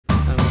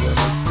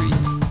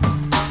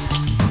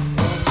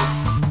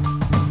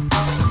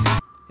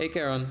Hey,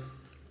 Kerron.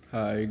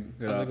 Hi,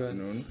 good How's it going?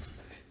 afternoon.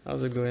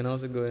 How's it going?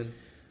 How's it going?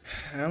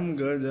 I'm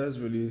good, just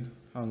really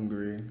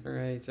hungry. All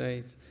right,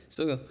 right.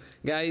 So,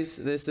 guys,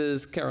 this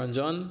is Kerron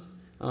John.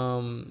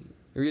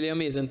 Really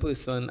amazing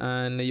person,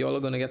 and you all are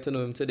going to get to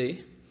know him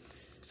today.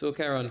 So,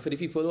 Kerron, for the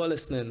people who are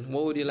listening,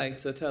 what would you like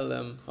to tell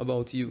them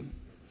about you?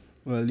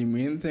 Well, the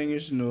main thing you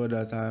should know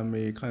that I'm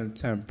a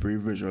contemporary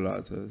visual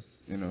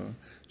artist,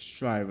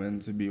 striving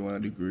to be one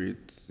of the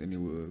greats in the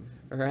world.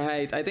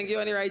 Right, I think you're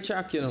on the right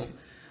track,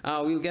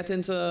 we'll get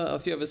into a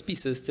few of his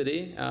pieces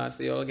today,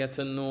 so you'll get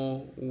to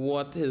know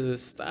what is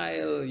his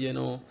style,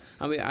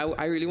 I mean,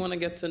 I really want to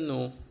get to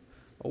know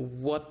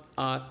what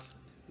art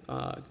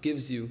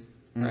gives you,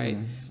 right?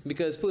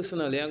 Because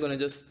personally, I'm going to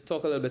just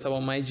talk a little bit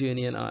about my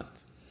journey in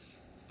art.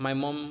 My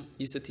mom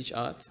used to teach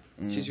art.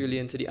 She's really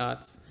into the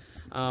arts.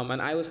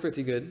 And I was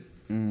pretty good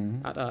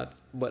at art,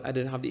 but I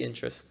didn't have the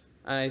interest.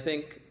 And I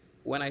think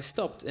when I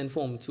stopped in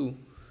Form 2,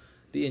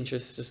 the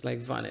interest just like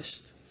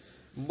vanished.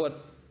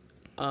 But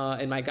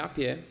in my gap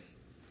year,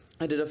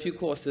 I did a few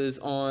courses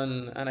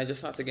and I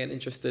just started getting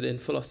interested in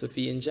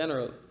philosophy in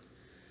general.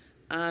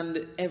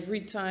 And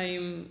every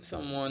time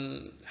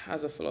someone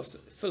has a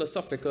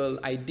philosophical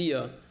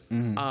idea,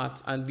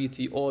 art and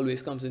beauty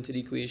always comes into the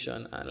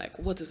equation. And like,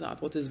 what is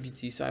art? What is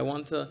beauty? So I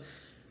want to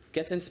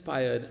get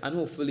inspired and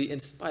hopefully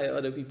inspire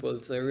other people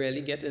to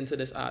really get into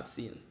this art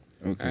scene.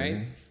 Okay. All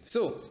right?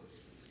 So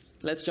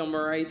let's jump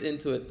right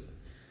into it.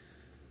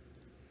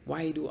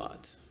 Why do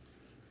art?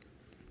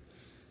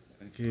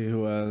 Okay,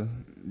 well,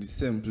 the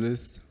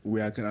simplest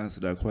way I can answer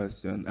that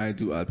question, I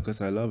do art because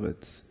I love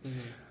it.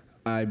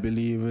 I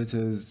believe it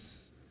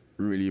is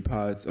really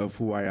part of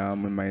who I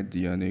am in my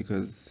DNA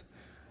because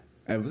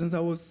ever since I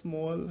was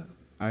small,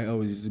 I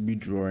always used to be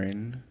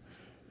drawing.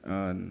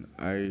 And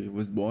I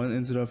was born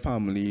into the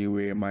family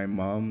where my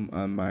mom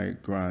and my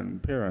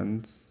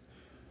grandparents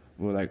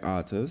were like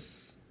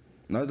artists.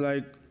 Not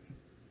like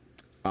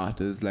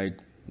artists, like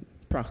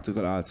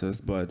practical artists,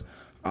 but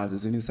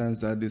artists in the sense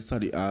that they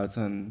study art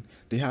and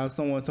they have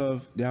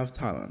they have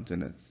talent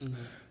in it.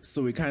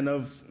 So it kind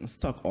of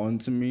stuck on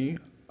to me,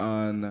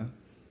 and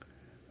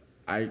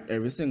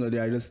every single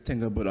day I just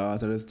think about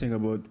art. I just think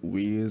about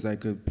ways I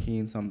could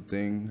paint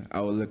something.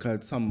 I will look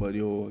at somebody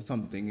or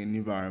something in the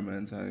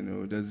environment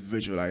and just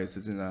visualize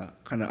it in a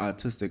kind of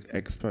artistic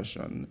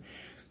expression.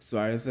 So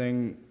I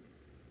think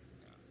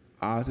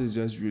art is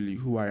just really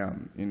who I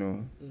am.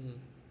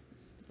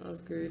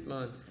 That's great,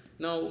 man.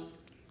 Now,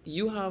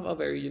 you have a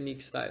very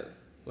unique style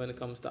when it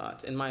comes to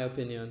art, in my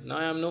opinion. Now,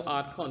 I am no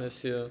art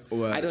connoisseur.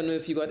 Well, I don't know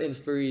if you got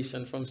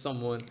inspiration from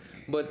someone,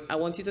 but I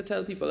want you to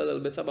tell people a little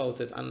bit about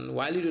it. And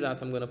while you do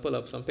that, I'm going to pull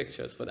up some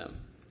pictures for them.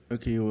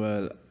 Okay,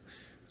 well,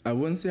 I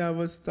wouldn't say I have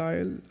a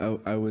style.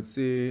 I would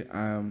say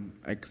I'm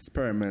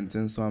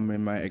experimenting, so I'm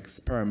in my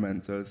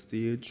experimental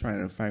stage,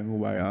 trying to find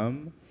who I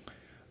am.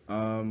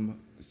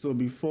 So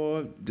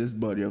before this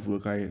body of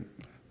work I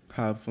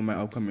have for my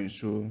upcoming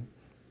show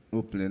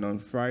opening on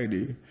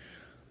Friday,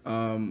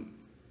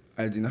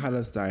 I didn't have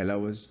a style. I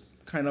was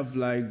kind of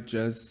like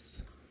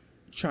just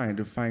trying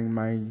to find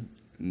my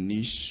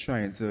niche,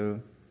 trying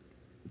to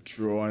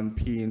draw and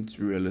paint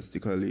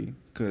realistically.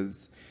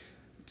 Because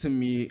to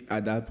me,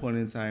 at that point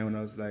in time, when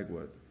I was like,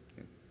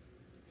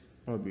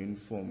 probably in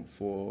Form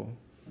 4,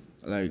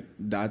 like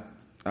that,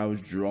 I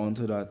was drawn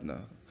to that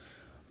now.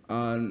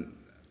 And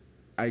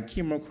I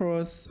came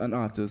across an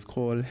artist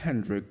called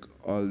Hendrik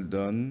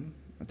Alden.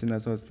 I think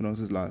that's how it's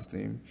pronounced, his last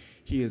name.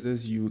 He is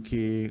this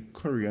UK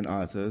Korean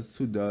artist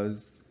who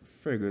does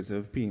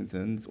figurative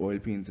paintings, oil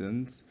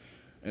paintings,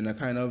 in a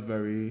kind of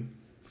very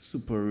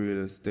super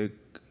realistic,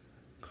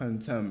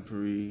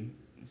 contemporary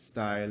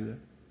style,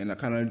 in a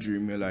kind of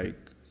dreamy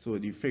like. So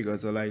the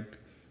figures are like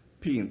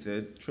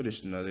painted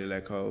traditionally,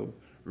 like how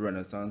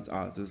Renaissance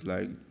artists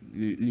like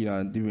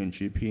Leonardo da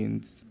Vinci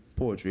paints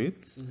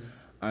portraits,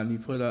 and he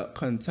put a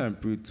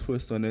contemporary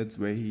twist on it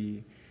where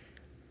he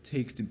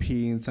takes the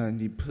paint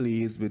and he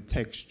plays with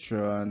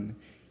texture and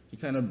he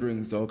kind of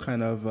brings out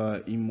kind of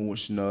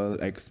emotional,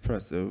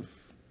 expressive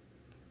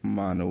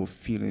manner of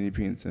feeling the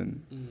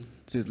painting.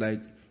 So it's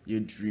like you're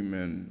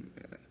dreaming.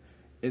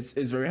 It's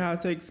very hard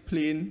to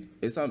explain.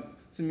 To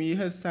me,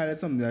 his style is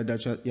something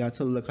that you have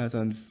to look at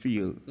and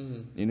feel.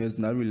 It's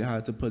not really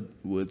hard to put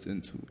words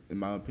into, in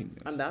my opinion.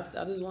 And that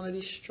is one of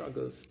the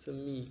struggles to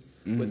me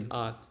with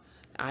art.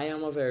 I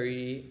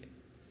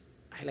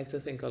like to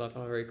think a lot.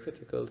 I'm a very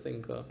critical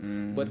thinker.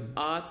 But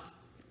art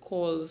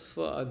calls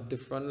for a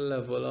different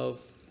level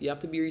of, you have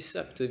to be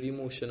receptive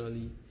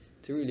emotionally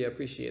to really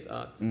appreciate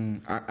art.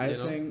 I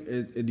think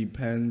it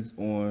depends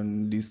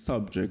on the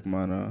subject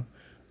matter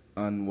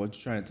and what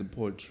you're trying to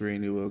portray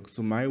in the work.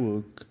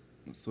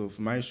 So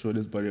for my show,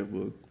 this body of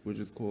work, which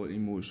is called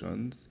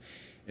Emotions,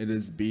 it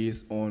is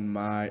based on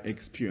my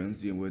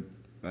experience with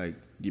like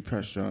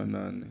depression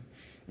and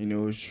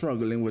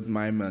struggling with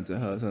my mental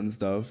health and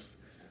stuff.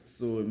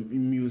 So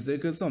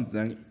music is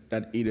something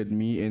that aided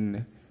me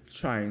in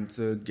trying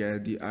to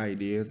get the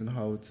ideas and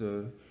how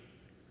to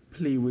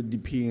play with the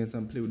paint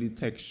and play with the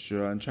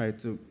texture and try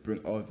to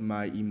bring out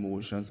my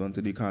emotions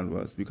onto the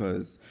canvas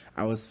because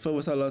I was filled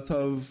with a lot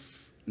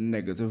of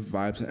negative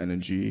vibes and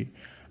energy,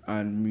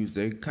 and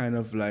music kind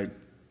of like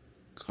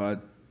got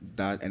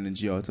that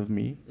energy out of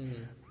me,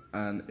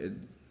 and it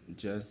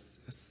just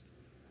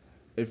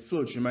it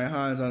flowed through my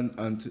hands and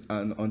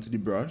onto the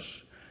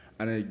brush,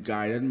 and it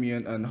guided me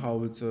on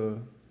how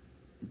to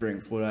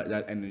bring forth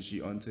that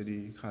energy onto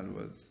the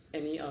canvas.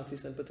 Any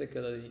artist in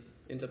particular?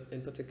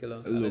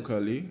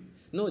 Locally?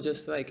 No,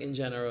 just like in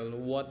general.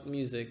 What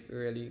music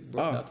really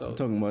brought that out?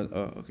 Talking about,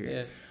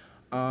 okay.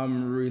 Yeah.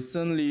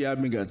 Recently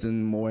I've been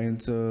getting more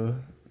into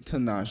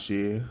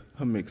Tinashe,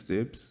 her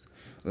mixtapes.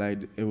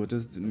 Like, it was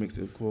this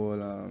mixtape called,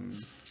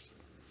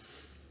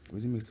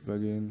 what's the mixtape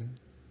again?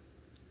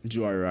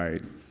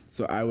 Joyride.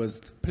 So I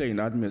was playing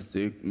that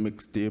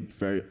mixtape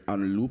very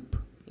on loop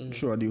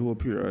throughout the whole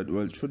period.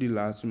 Well, through the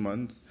last few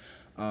months.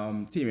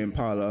 Tame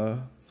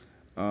Impala.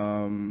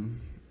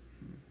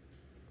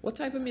 What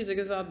type of music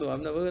is that though?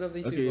 I've never heard of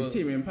these people. Okay,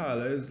 Tame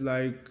Impala is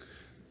like,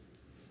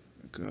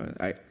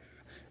 God,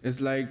 it's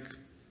like,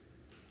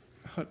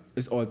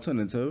 it's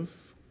alternative.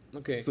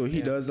 Okay. So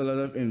he does a lot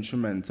of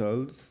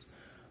instrumentals.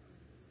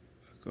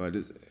 God,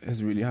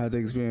 it's really hard to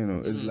explain, you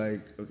know. It's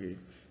like, okay,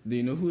 do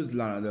you know who's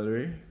Lana Del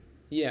Rey?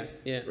 Yeah,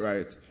 yeah.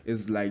 Right.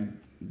 It's like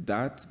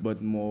that,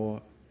 but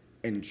more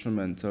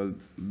instrumental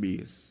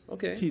bass.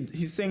 Okay.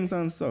 He sings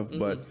and stuff,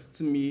 but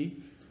to me,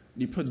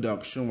 the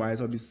production wise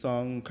of the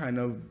song kind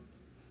of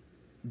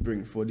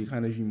bring forth the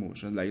kind of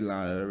emotions. Like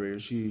Lana Del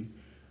Rey,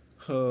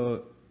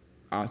 her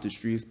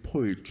artistry is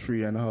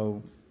poetry and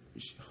how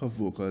her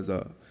vocals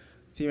are.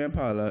 Tame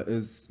Impala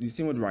is the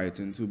same with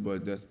writing too,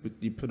 but that's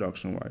the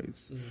production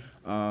wise.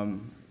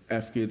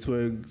 FK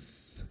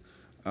Twigs.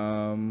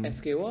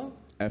 FK what?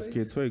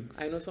 FK Twigs.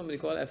 I know somebody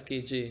called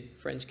FKJ,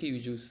 French Kiwi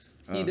Juice.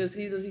 He does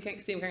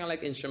same kind of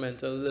like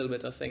instrumental, a little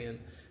bit of singing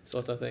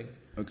sort of thing.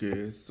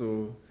 Okay,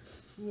 so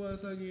who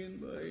else again,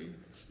 boy?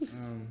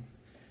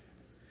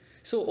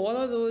 So all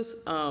of those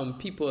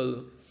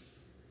people,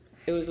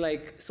 it was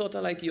like sort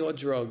of like your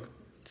drug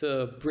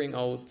to bring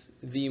out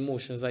the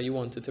emotions that you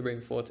wanted to bring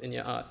forth in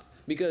your art.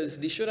 Because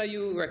the show that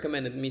you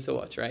recommended me to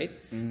watch, right?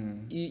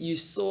 You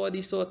saw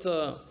the sort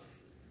of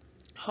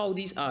how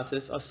these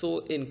artists are so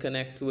in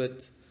connect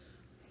with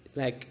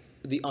like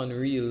the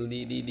unreal,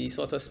 the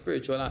sort of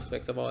spiritual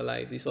aspects of our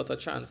lives, the sort of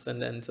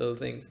transcendental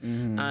things.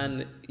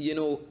 And, you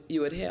know,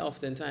 you would hear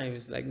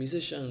oftentimes like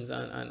musicians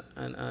and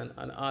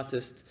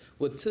artists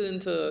would turn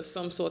to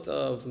some sort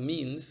of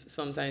means,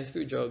 sometimes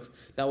through drugs,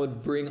 that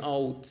would bring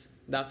out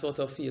that sort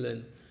of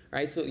feeling,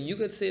 right? So you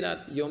could say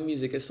that your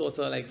music is sort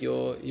of like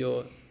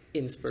your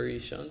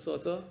inspiration,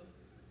 sort of?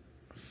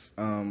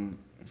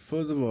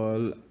 First of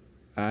all,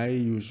 I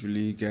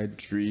usually get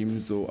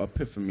dreams or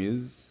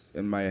epiphanies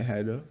in my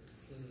head.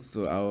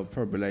 So I'll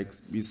probably like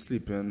be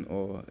sleeping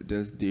or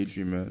just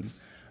daydreaming.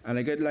 And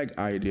I get like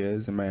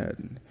ideas in my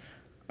head.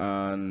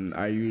 And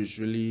I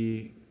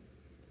usually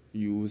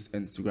use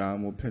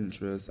Instagram or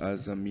Pinterest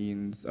as a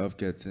means of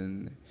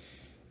getting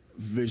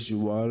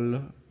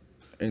visual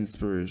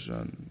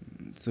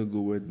inspiration to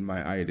go with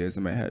my ideas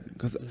in my head.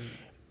 Because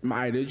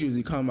my ideas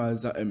usually come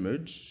as an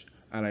image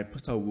and I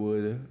put a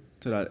word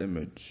to that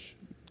image.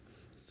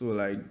 So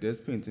like this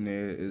painting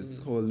here is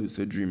called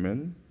Lucid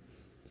Dreaming.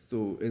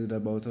 So it's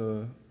about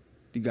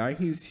the guy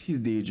he's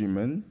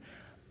daydreaming,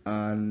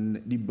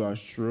 and the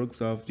brush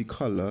strokes of the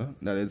color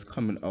that is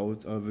coming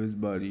out of his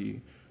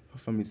body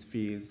from his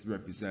face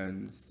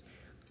represents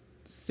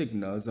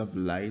signals of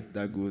light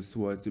that goes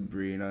towards the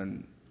brain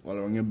and all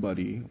around your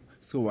body.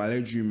 So while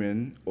you're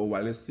dreaming, or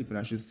while you're sleeping,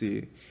 I should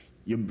say,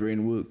 your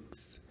brain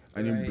works,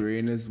 and your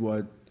brain is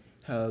what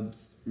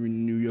helps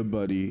renew your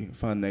body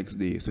for the next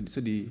day. So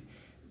the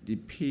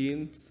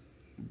paint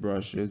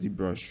brushes, the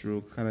brush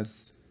stroke kind of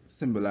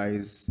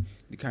symbolize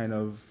the kind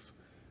of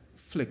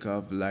flicker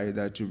of light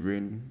that your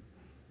brain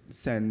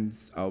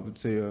sends out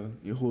to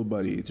your whole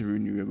body to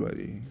renew your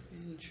body.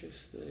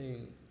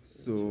 Interesting.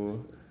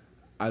 So,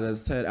 as I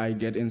said, I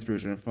get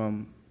inspiration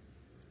from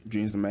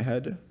dreams in my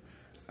head,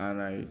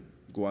 and I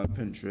go on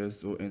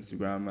Pinterest or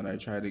Instagram and I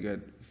try to get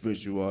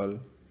visual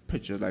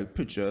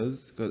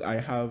pictures, because I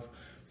have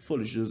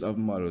photo shoots of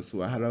models.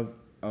 So I had a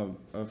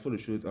photo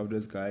shoot of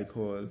this guy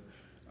called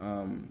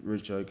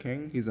Richard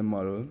King. He's a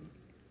model,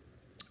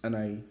 and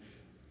I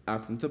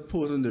asked him to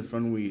pose in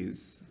different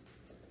ways,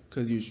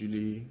 because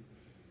usually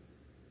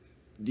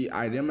the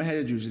idea in my head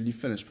is usually the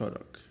finished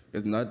product.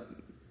 It's not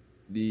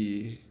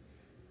the,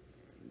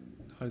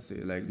 how to say,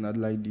 like, not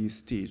like these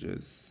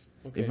stages,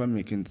 if I'm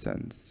making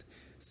sense.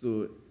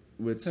 So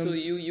with him, so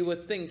you were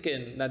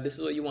thinking that this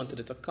is what you wanted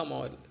it to come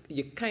out.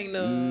 You kind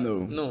of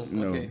no.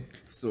 Okay.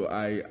 So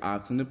I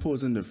asked him to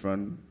pose in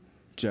different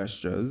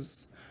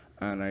gestures,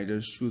 and I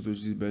just choose which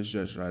is the best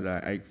gesture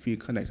that I feel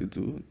connected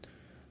to.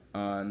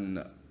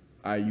 And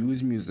I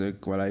use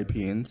music while I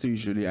paint. So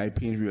usually I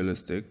paint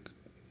realistic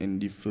in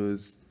the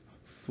first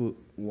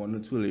 1 or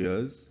 2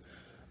 layers.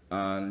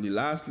 And the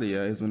last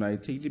layer is when I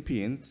take the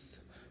paint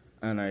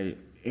and I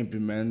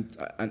implement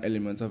an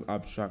element of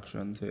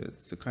abstraction to it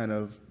to kind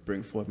of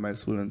bring forth my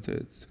soul into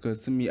it. Because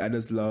to me, I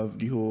just love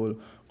the whole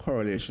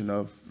correlation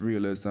of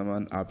realism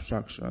and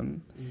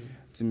abstraction.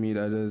 To me,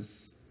 that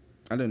is,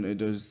 I don't know,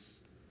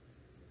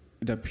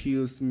 it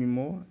appeals to me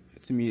more.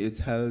 To me, it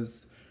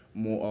tells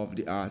more of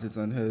the artist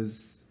and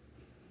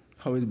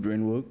how his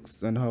brain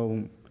works and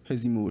how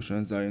his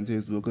emotions are into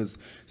his work. Because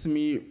to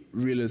me,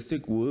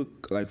 realistic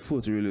work, like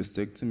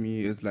photorealistic, to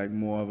me is like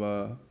more of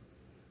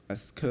a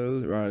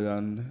skill rather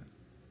than,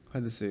 how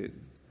to say it?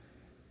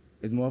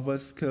 It's more of a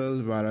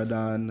skill rather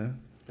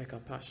than, Like a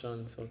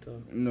passion, sort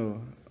of.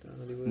 no, Don't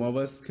know the word. more of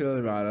a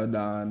skill rather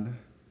than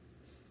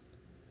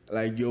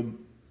like your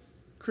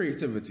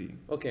creativity,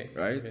 Okay.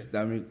 right? Okay.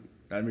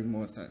 That make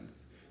more sense.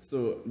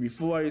 So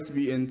before I used to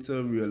be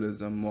into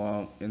realism,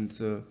 more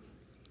into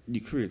the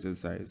creative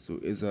side. So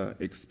it's a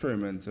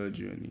experimental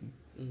journey.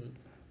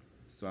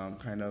 So I'm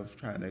kind of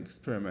trying to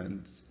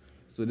experiment.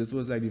 So this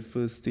was like the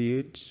first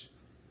stage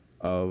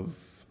of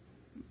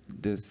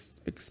this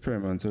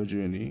experimental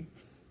journey.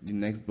 The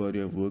next body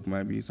of work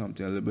might be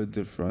something a little bit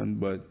different,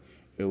 but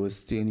it was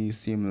stay in the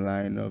same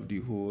line of the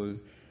whole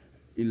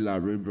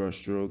elaborate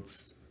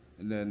brushstrokes.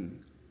 And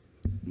then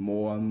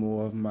more and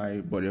more of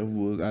my body of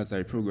work as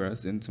I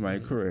progress into my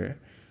career,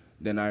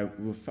 then I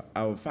will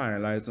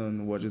finalize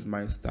on what is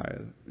my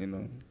style, you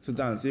know. So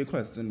to answer your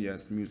question,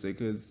 yes,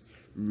 music is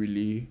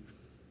really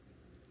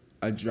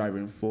a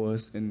driving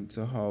force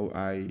into how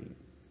I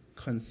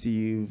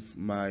conceive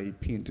my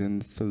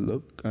paintings to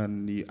look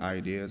and the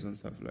ideas and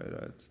stuff like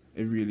that.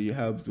 It really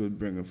helps with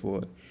bringing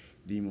forward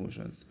the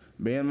emotions.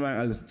 Bear in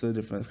mind, I listen to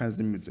different kinds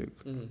of music.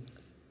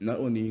 Not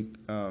only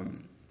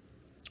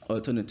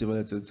alternative, I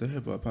listen to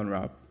hip hop and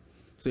rap.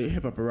 So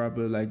hip hop and rap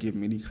will like give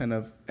me the kind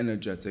of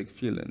energetic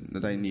feeling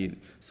that I need.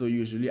 So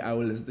usually I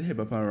will listen to hip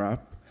hop and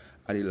rap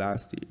at the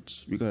last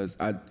stage because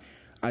at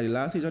the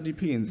last stage of the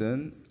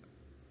painting,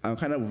 I'm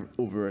kind of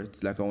over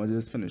it. Like I want to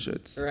just finish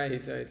it.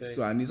 Right.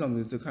 So I need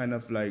something to kind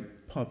of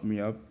like pump me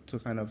up to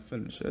kind of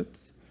finish it.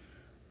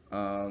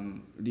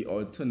 The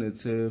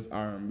alternative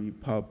R&B,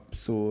 pop,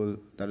 soul,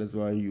 that is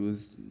what I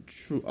use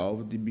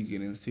throughout the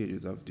beginning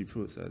stages of the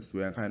process,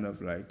 where I kind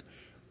of like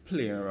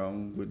playing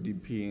around with the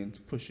paint,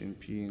 pushing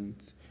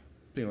paint,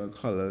 playing with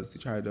colors to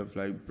try to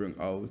like bring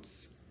out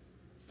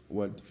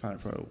what the final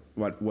product,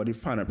 what the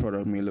final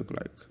product may look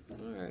like.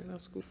 All right,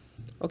 that's cool.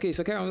 Okay,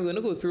 so Kerron, we're going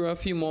to go through a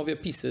few more of your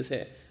pieces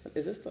here.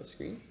 Is this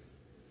touchscreen?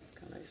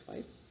 Can I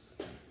swipe?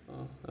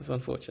 Oh, that's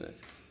unfortunate.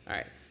 All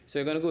right, so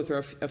we're going to go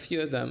through a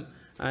few of them,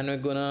 and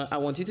I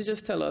want you to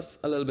just tell us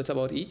a little bit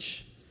about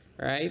each,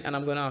 right? And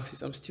I'm going to ask you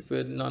some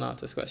stupid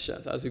non-artist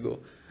questions as we go.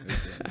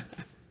 Okay.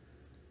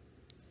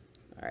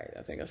 All right,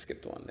 I think I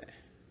skipped one there.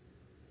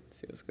 Let's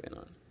see what's going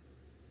on.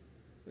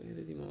 Where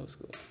did the mouse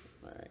go?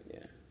 All right,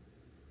 yeah.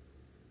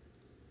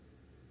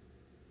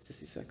 Is this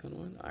the second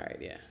one? All right,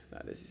 yeah,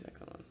 that is the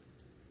second one.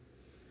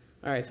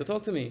 All right, so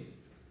talk to me.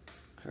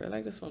 I really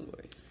like this one,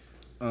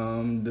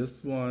 boy.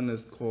 This one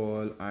is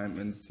called I'm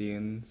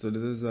Insane. So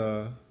this is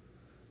a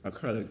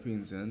acrylic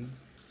painting.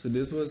 So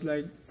this was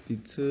like the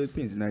third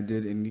painting I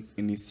did in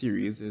the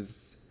series.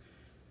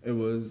 It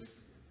was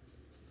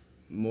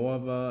more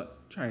of a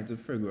trying to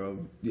figure out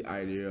the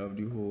idea of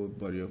the whole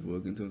body of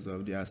work in terms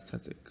of the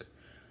aesthetic.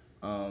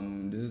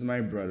 This is my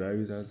brother.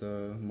 He's as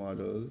a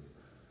model.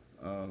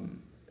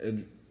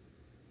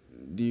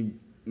 The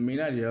main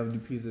idea of the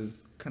piece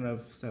is kind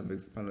of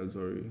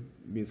self-explanatory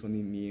based on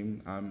the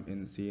name I'm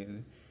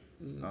Insane.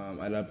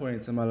 At that point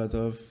in time, I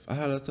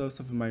had a lot of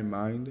stuff in my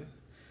mind,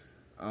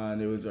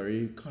 and it was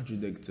very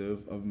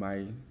contradictive of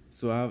my.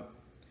 So I have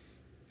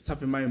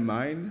stuff in my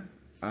mind,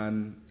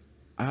 and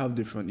I have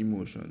different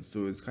emotions.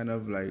 So it's kind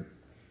of like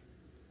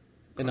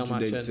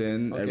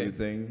contradicting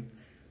everything.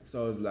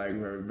 So I was like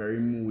very, very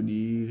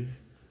moody.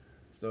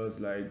 So it's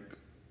like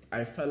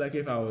I felt like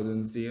if I was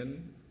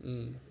insane,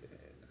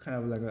 kind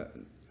of like a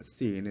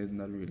saying is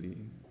not really,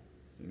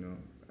 you know,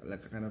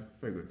 like a kind of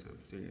figurative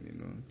saying,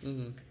 you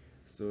know.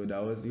 So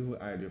that was the whole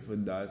idea for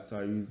that. So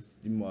I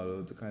used the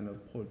model to kind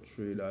of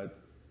portray that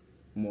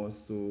more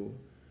so.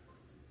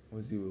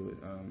 What's the word?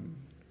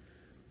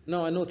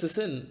 No, I'm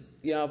noticing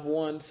you have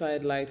one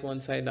side light, one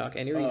side dark.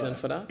 Any reason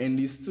for that? In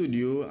the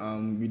studio,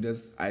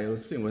 I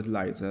was playing with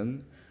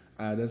lighting.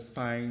 I just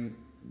find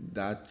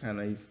that kind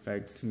of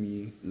effect to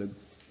me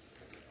looks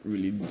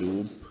really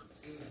dope.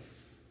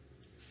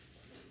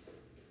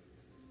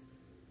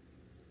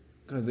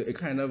 Because it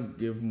kind of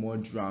gives more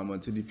drama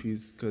to the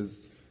piece, because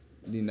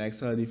the next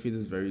side of the face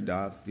is very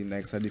dark, the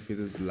next side of the face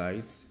is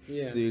light.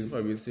 Yeah. So you could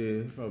probably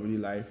say, the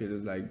light face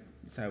is like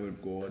side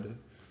with God,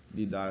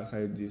 the dark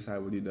side, the side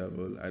with the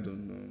devil. I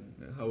don't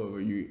know.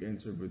 However you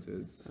interpret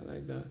it. I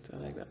like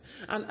that.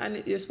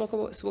 And you spoke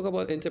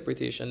about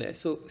interpretation there.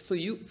 So for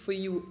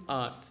you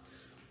art,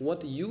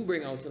 what you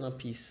bring out in a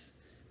piece,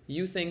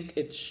 you think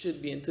it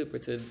should be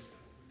interpreted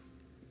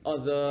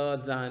other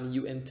than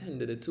you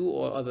intended it to,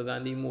 or other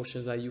than the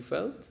emotions that you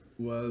felt?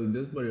 Well,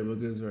 this body of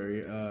work is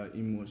very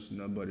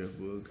emotional body of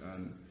work,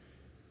 and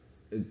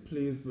it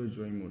plays with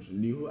your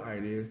emotion. The whole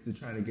idea is to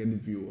try to get the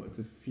viewer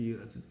to feel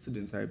a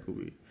certain type of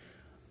way.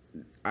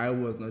 I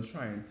was not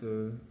trying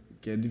to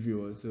get the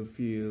viewer to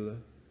feel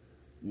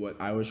what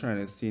I was trying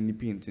to say in the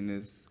painting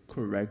is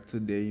correct to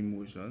their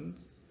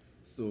emotions.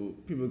 So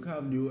people can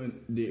have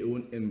their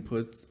own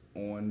input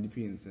on the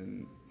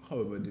painting,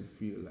 however they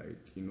feel like,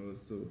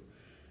 so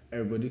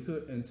everybody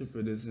could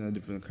interpret this in a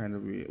different kind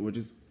of way, which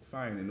is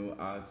fine.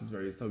 Art is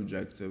very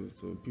subjective,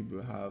 so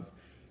people have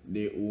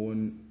their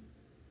own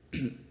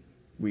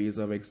ways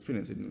of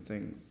experiencing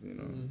things. So,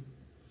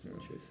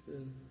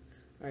 Interesting.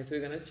 All right, so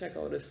we're gonna check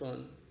out this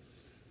one.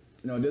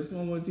 now, this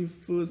one was the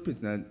first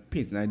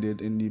painting I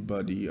did in the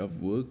body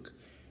of work.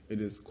 It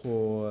is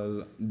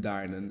called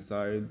Dying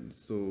Inside.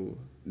 So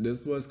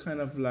this was kind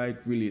of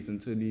like relating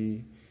to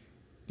the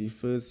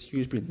first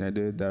huge painting I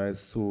did that I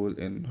sold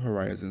in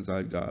Horizons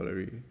Art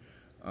Gallery.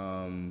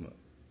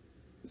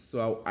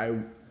 So I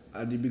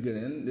at the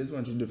beginning, this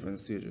went through different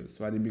stages.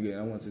 So at the beginning,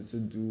 I wanted to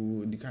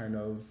do the kind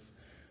of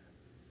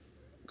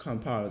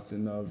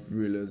comparison of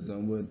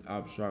realism with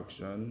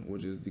abstraction,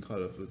 which is the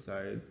colorful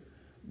side.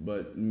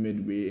 But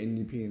midway in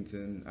the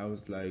painting, I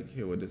was like,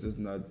 hey, well, this is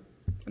not,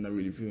 I'm not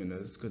really feeling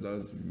this, because I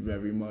was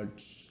very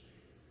much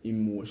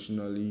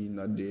emotionally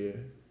not there.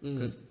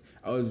 Because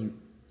I was,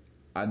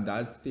 at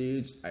that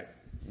stage,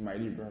 my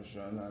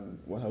depression and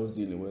what I was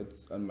dealing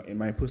with in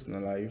my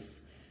personal life,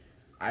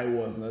 I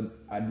was not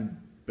at the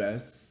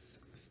best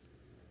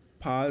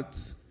part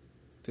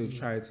to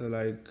try to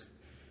like.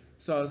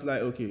 So I was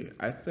like, okay,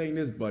 I think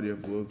this body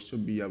of work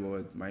should be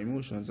about my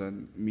emotions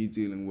and me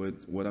dealing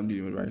with what I'm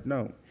dealing with right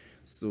now.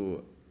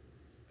 So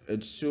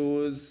it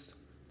shows.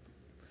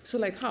 So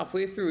like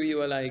halfway through, you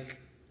were like,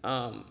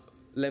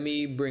 let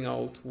me bring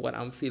out what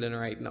I'm feeling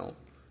right now,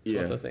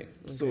 sort of thing.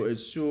 Okay. So it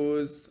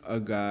shows a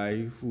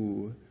guy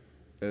who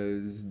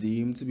is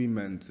deemed to be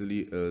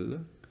mentally ill.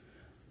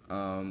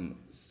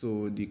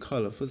 So the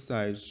colorful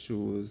side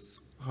shows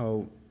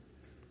how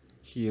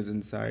he is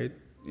inside.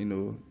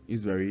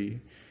 He's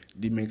very.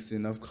 The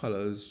mixing of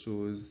colors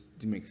shows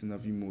the mixing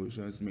of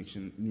emotions,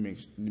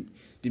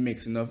 the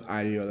mixing of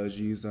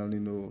ideologies,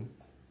 and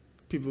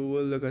people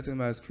will look at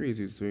him as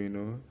crazy.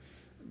 So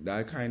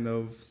that kind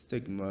of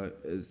stigma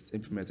is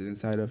implemented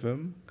inside of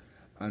him,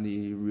 and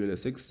the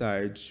realistic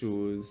side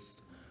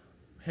shows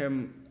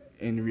him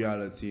in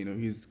reality.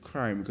 He's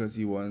crying because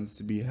he wants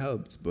to be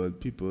helped,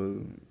 but people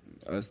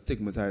are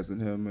stigmatizing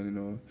him,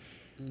 and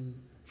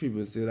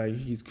people say like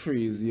he's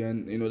crazy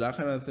and that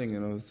kind of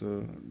thing.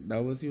 So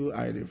that was the whole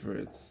idea for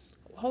it.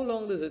 How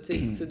long does it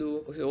take to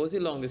do? So what was the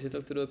longest it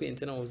took to do a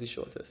painting, or what was the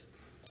shortest?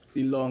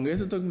 The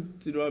longest it took me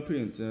to do a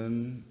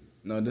painting.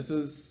 Now this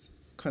is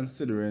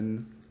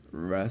considering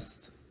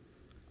rest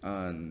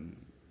and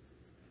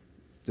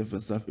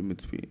different stuff in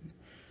between.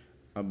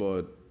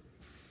 About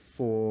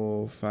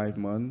 4-5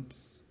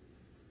 months.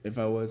 If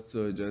I was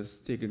to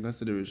just take in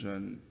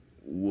consideration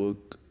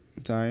work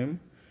time,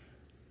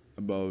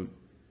 about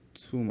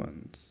 2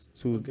 months,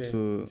 to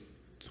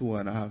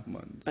 2.5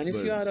 months. And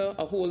if you had a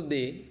whole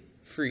day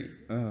free,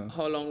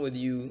 how long would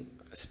you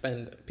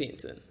spend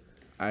painting?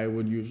 I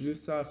would usually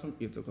start from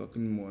 8 o'clock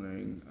in the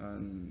morning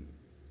and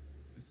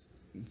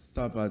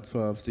stop at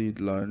 12 to eat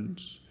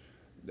lunch,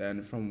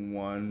 then from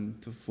 1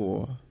 to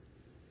 4,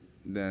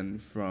 then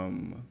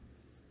from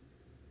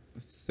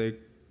 6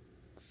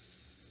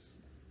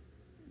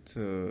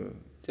 to...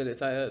 Till you're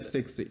tired?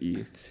 6 to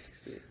 8.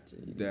 6 to 8,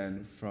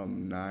 then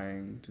from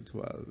 9 to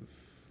 12.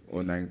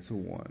 Or 9 to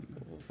 1.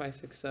 5,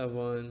 6,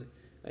 7,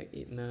 like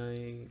 8,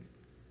 9,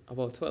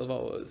 about 12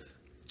 hours.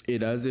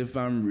 It as if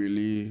I'm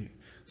really,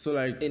 so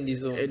like in the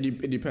zone.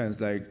 It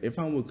depends. Like if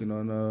I'm working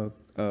on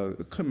a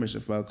commission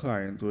for a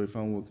client, or if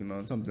I'm working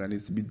on something that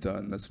needs to be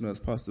done as soon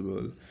as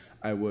possible,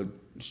 I would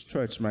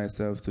stretch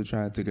myself to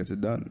try to get it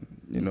done.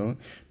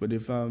 But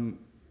if I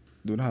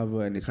don't have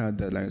any kind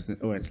of deadlines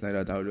or anything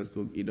like that, I'll just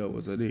work 8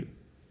 hours a day.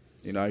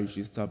 I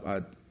usually stop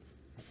at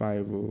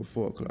 5 or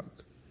 4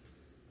 o'clock.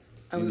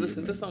 I was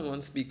listening to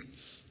someone speak,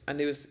 and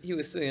he was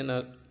saying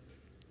that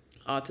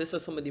artists are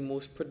some of the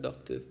most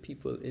productive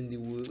people in the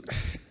world.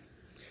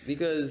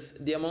 Because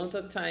the amount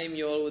of time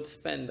you all would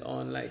spend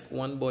on like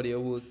one body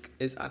of work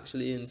is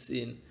actually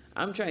insane.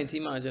 I'm trying to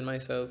imagine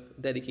myself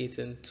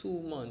dedicating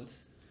 2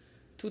 months,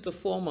 2 to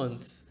 4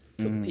 months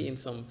to paint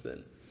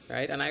something,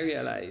 right? And I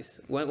realize,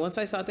 once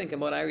I start thinking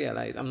about it, I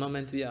realize I'm not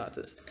meant to be an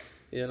artist,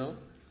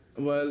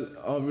 Well,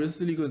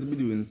 obviously, going to be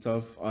doing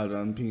stuff other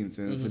than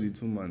painting for the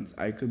 2 months.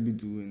 I could be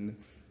doing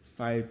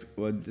 5.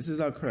 Well, this is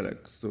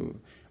acrylic, so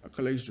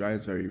acrylic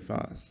dries very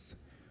fast.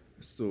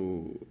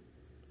 So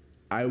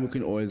I work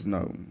in oils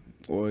now.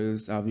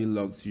 Oils have the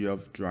luxury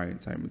of drying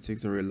time. It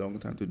takes a very long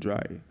time to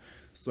dry.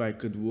 So I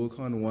could work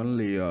on one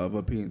layer of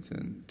a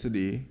painting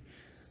today,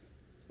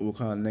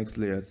 work on the next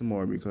layer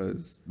tomorrow,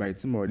 because by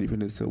tomorrow the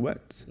paint is still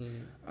wet.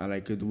 And I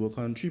could work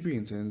on 3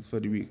 paintings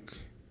for the week.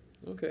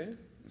 Okay.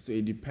 So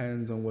it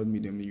depends on what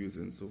medium you're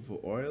using. So for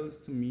oils,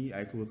 to me,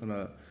 I could work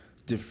on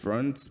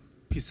different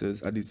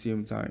pieces at the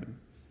same time.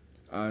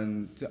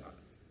 And to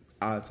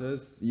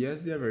artists,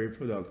 yes, they're very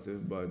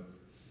productive, but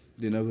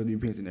they're not going to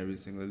be painting every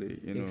single day.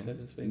 Makes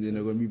sense. They're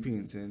not going to be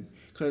painting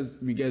because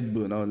we get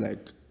burnt out.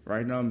 Like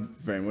right now, I'm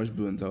very much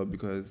burnt out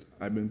because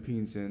I've been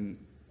painting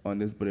on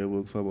this body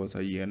work for about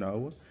a year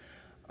now,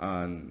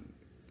 and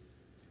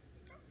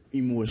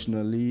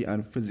emotionally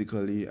and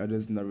physically, I'm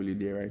just not really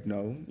there right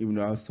now. Even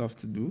though I have stuff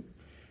to do,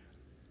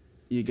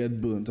 you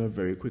get burnt out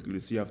very quickly.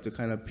 So you have to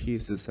kind of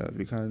pace yourself.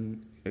 You can't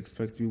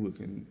expect to be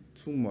working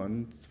 2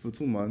 months for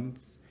 2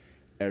 months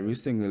every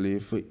single day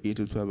for 8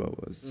 to 12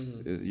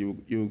 hours.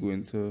 You're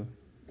going to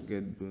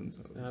get burnt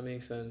out. That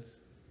makes sense.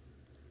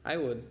 I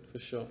would, for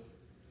sure.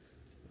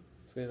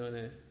 What's going on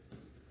there?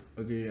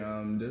 Okay,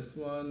 this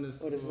one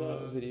is. Oh, this is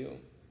a video.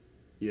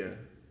 Yeah.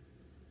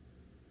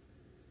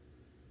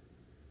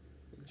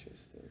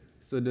 Interesting.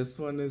 So this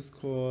one is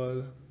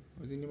called.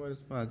 What's the name of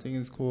this one? I think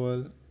it's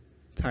called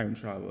Time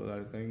Travel.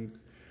 I think.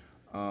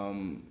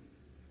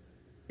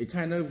 It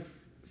kind of.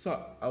 So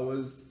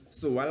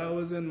while I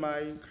was in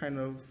my kind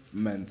of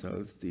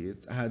mental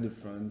state, I had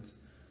different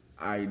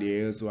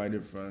ideas or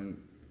different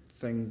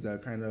things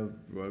that kind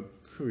of brought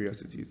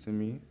curiosity to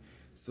me.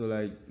 So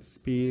like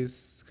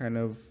space kind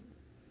of,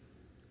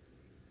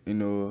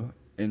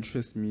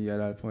 interest me at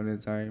that point in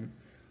time.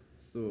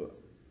 So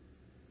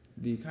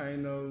the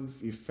kind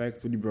of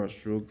effect with the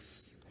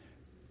brushstrokes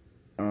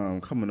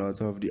coming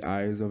out of the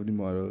eyes of the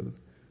model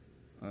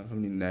and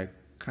from the neck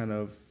kind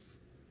of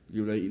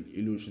give the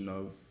illusion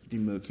of the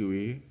Milky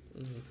Way,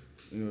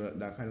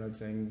 that kind of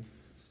thing.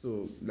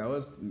 So that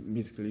was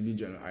basically the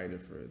general idea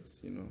for it,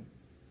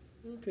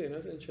 Okay,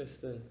 that's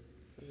interesting.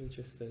 That's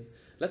interesting.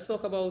 Let's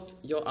talk about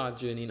your art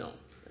journey now.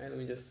 Right, let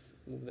me just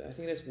move that. I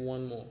think there's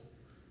one more.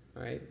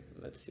 All right,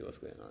 let's see what's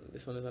going on.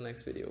 This one is our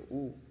next video.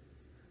 Ooh,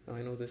 now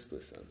I know this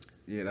person.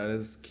 Yeah, that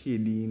is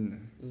Kadeen.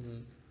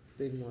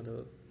 Big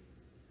model.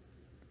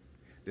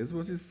 This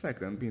was his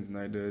second painting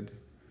I did.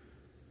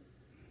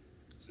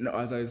 No,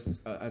 as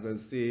I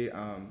say,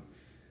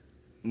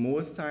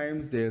 most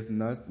times there's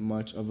not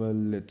much of a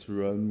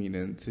literal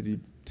meaning to the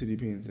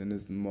painting.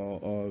 It's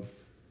more of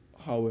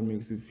how it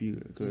makes you feel.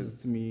 Because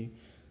to me,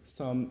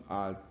 some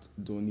art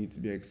don't need to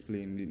be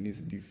explained. It needs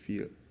to be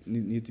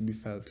need to be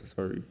felt.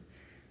 Sorry.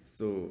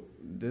 So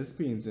this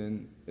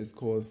painting is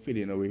called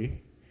Fading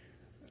Away,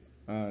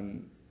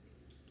 and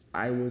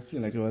I was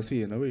feeling like I was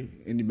fading away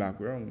in the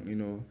background,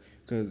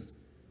 because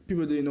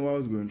people didn't know what I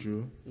was going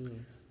through,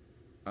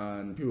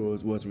 and people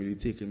wasn't really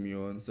taking me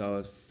on. So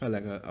I felt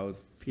like I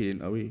was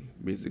fading away,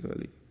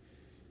 basically,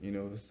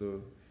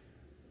 So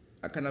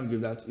I kind of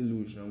give that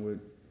illusion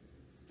with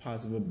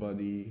parts of a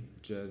body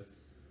just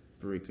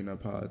breaking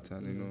apart,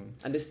 and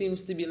And this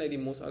seems to be like the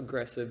most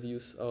aggressive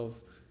use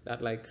of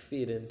that like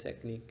fading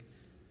technique,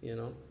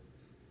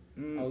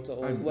 out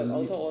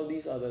of all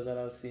these others that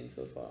I've seen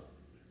so far.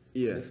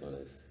 Yeah.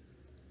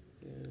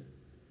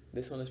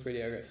 This one is pretty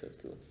aggressive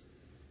too.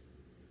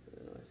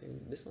 I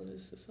think this one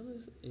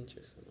is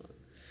interesting, man.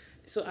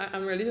 So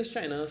I'm really just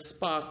trying to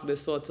spark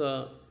this sort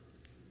of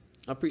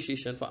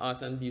appreciation for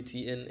art and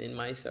beauty in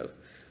myself.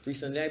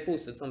 Recently, I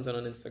posted something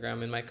on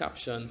Instagram in my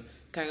caption,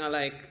 kind of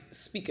like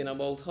speaking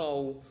about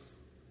how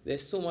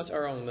there's so much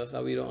around us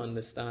that we don't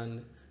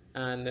understand.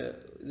 And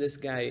this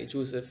guy,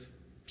 Joseph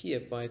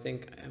Pieper, I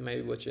think I might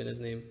be butchering his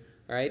name,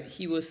 right?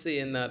 He was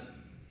saying that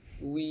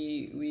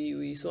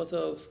we sort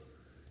of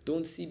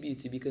don't see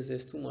beauty because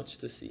there's too much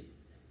to see,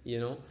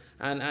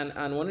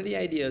 And one of the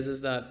ideas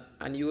is that,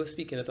 and you were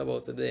speaking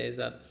about today, is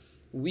that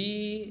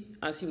we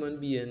as human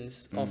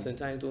beings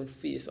oftentimes don't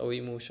face our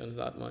emotions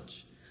that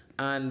much.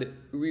 And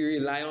we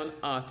rely on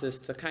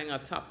artists to kind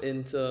of tap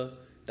into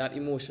that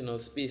emotional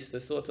space to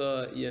sort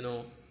of,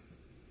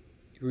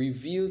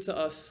 reveal to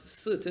us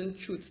certain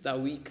truths that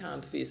we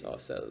can't face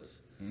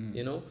ourselves.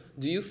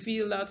 Do you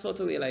feel that sort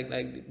of way,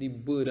 like the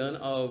burden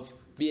of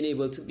being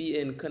able to be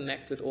in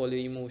connect with all your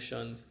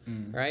emotions,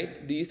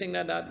 right? Do you think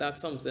that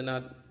that's something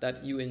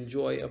that you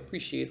enjoy,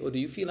 appreciate, or do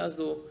you feel as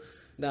though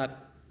that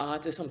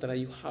art is something that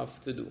you have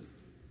to do?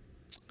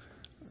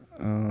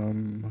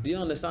 Do you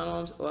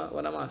understand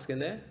what I'm asking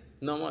there?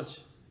 Not much.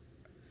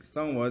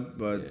 Somewhat,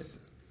 but yeah.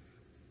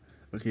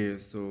 Okay.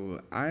 So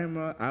I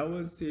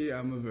would say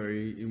I'm a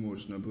very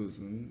emotional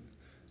person,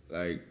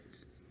 like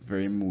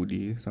very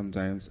moody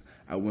sometimes.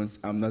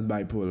 I'm not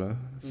bipolar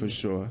for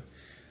sure,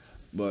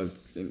 but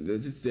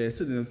there's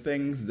certain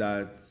things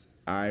that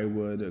I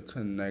would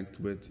connect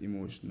with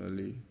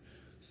emotionally.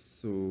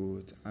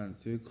 So to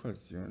answer your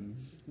question,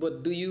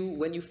 but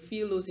when you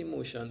feel those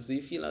emotions, do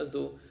you feel as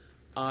though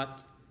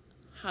art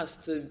has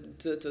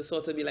to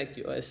sort of be like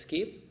your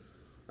escape,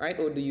 right?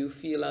 Or do you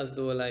feel as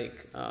though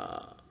like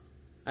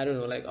I don't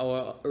know, like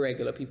our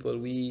regular people,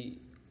 we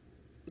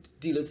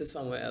deal with it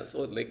somewhere else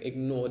or like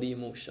ignore the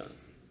emotion?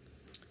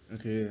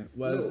 Okay,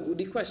 well,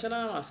 the question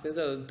I'm asking is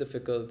a little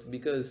difficult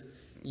because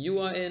you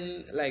are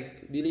in,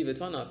 like, believe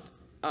it or not,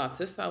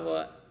 artists have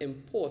an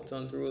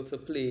important role to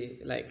play,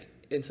 like,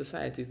 in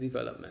society's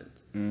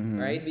development,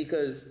 right?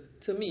 Because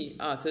to me,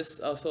 artists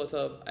are sort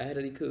of ahead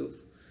of the curve.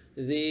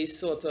 They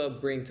sort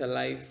of bring to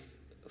life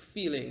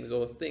feelings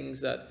or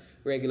things that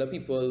regular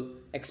people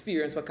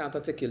experience but can't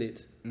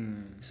articulate.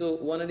 So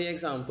one of the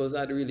examples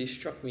that really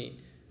struck me,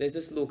 there's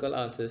this local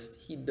artist.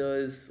 He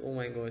does, oh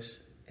my gosh,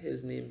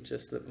 his name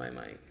just slipped my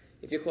mind.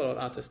 If you call out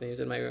artist names,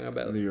 it might ring a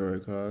bell. Leroy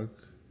Clark.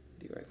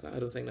 I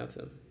don't think that's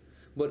him.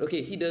 But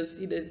okay, he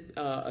did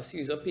a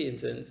series of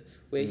paintings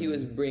where he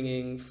was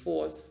bringing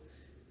forth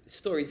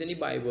stories in the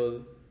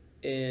Bible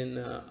in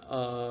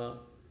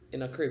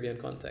a Caribbean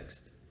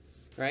context,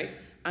 right?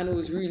 And it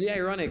was really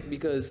ironic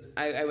because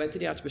I went to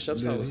the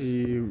Archbishop's Did house.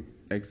 he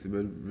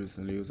exhibit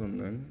recently or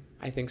something?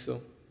 I think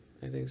so.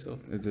 I think so.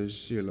 It is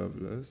She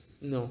Loveless.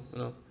 No,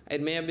 no.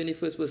 It may have been the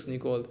first person he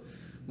called.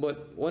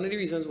 But one of the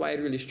reasons why it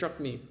really struck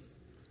me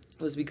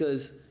was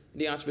because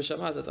the Archbishop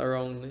has it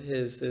around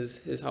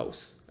his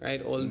house,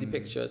 right? All the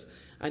pictures.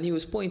 And he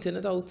was pointing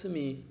it out to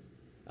me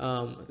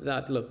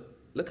that,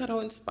 look at how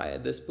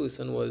inspired this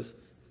person was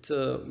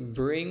to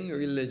bring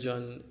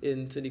religion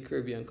into the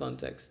Caribbean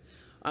context.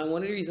 And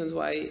one of the reasons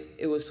why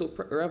it was so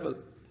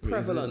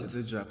prevalent. Is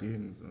it Jackie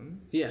Hinkson?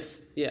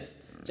 Yes,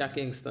 Jack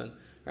Kingston,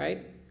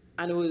 right?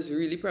 And it was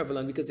really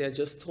prevalent because they had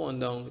just torn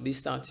down the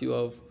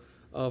statue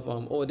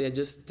or they had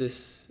just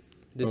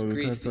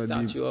disgraced the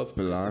statue of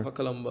Christopher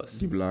Columbus.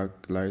 The Black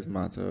Lives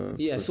Matter.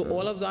 Yeah, so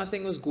all of that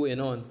thing was going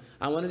on.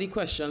 And one of the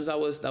questions that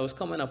was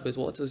coming up is,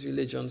 what was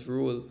religion's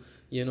role?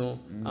 You know,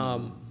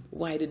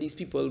 why did these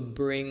people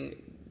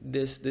bring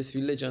this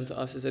religion to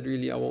us? Is it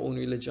really our own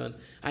religion?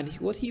 And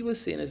what he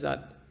was saying is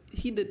that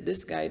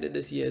this guy did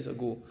this years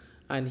ago,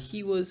 and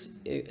he was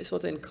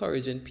sort of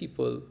encouraging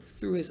people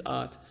through his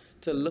art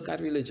to look at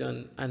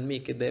religion and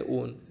make it their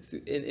own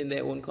in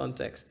their own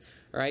context,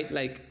 right?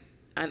 Like,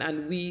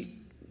 and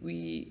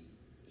he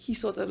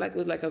sort of like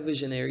was like a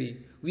visionary.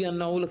 We are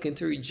now looking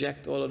to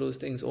reject all of those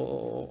things,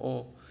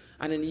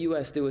 and in the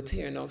U.S. they were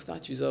tearing down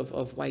statues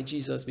of white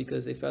Jesus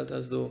because they felt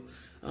as though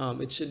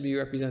it should be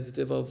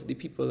representative of the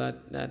people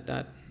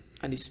that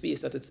and the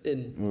space that it's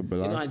in. You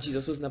know, and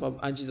Jesus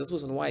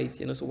wasn't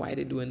white. You know, so why are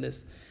they doing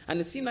this? And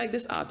it seemed like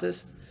this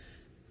artist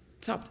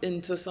tapped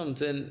into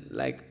something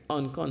like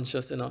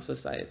unconscious in our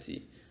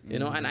society, you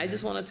know. And I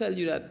just want to tell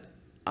you that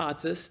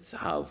artists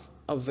have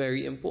a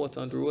very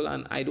important role,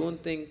 and I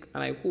don't think,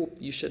 and I hope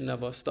you should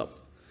never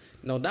stop.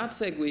 Now that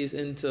segues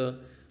into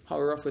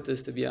how rough it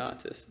is to be an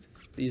artist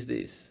these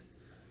days,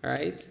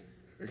 right?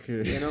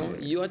 Okay. You know,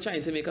 you are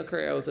trying to make a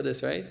career out of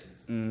this, right?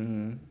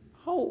 Mm-hmm.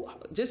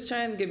 Just try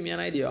and give me an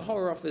idea. How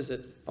rough is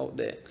it out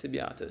there to be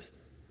an artist?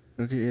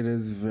 Okay, it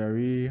is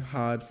very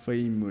hard for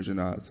emerging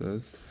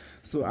artists.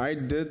 So I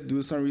did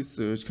do some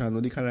research, because I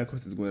know the kind of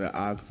questions going to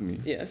ask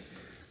me. Yes.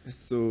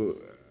 So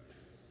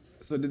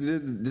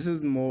this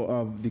is more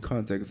of the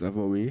context of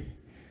a way.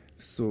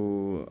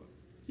 So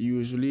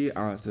usually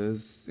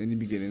artists in the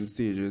beginning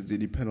stages, they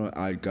depend on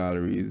art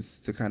galleries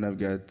to kind of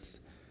get,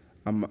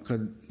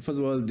 cause first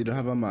of all, they don't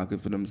have a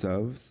market for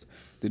themselves.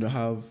 They don't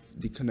have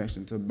the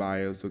connection to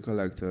buyers or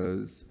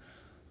collectors.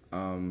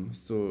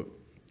 So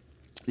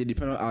they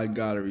depend on art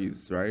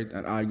galleries, right?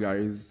 And art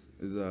galleries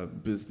is a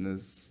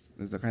business.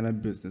 It's a kind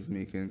of business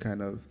making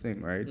kind of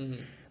thing, right?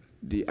 Mm-hmm.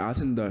 The art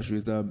industry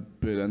is a $1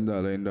 billion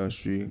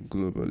industry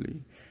globally.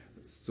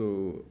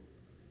 So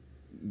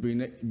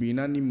being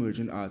an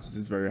emerging artist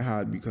is very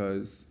hard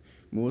because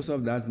most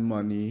of that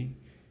money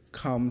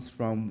comes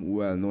from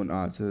well-known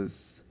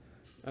artists.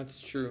 That's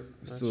true.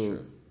 That's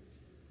true.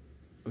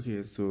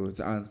 Okay, so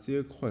to answer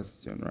your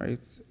question,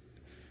 right?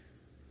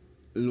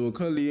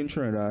 Locally in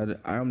Trinidad,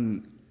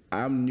 I'm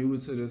new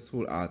to this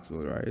whole art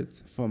world, right?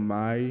 From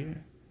my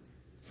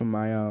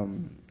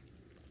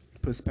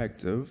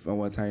perspective and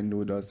what I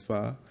know thus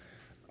far,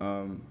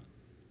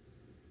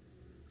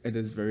 it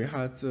is very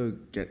hard to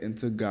get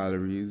into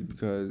galleries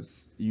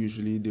because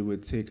usually they will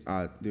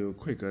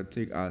quicker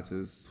take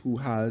artists who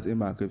has a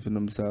market for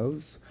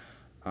themselves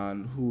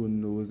and who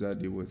knows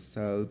that they would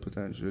sell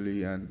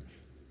potentially and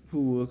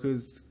who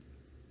workers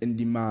in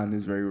demand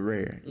is very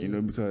rare, you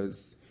know,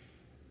 because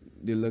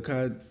they look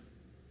at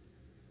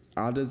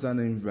others as an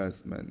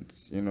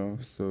investment, you know,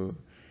 so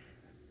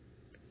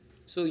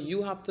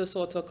you have to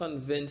sort of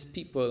convince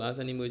people as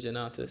an emerging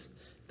artist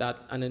that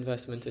an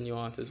investment in your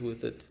art is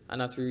worth it,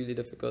 and that's really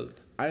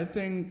difficult. I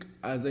think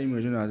as an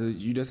emerging artist,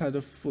 you just have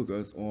to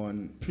focus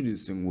on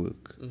producing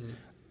work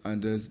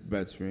and just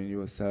bettering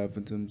yourself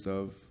in terms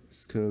of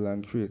skill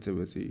and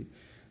creativity.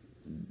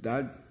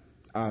 That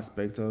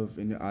aspect of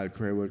in your art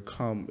career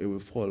it will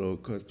follow,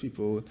 because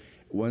people,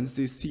 once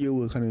they see your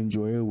work and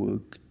enjoy your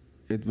work,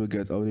 it will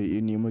get out there,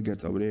 your name will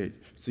get out there.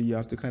 So you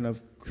have to kind of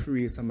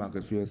create a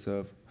market for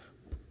yourself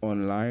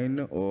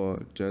online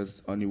or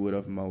just on the word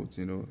of mouth,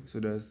 you know. So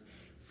just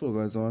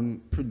focus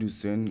on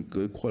producing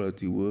good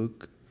quality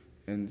work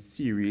in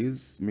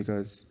series, make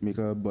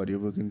a body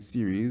of work in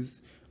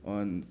series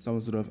on some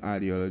sort of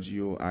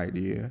ideology or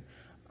idea,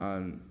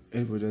 and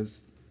it will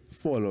just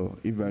follow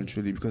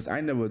eventually. Because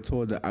I never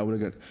thought that I would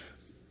get,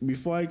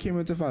 before I came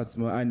into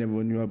Fatima, I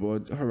never knew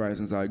about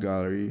Horizons Art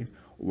Gallery,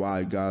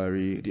 Wild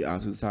Gallery, the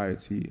Art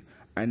Society.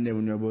 I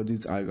never knew about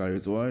these art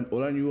galleries.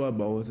 All I knew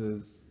about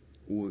is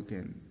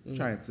working,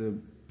 trying to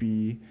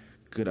be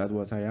good at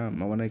what I am.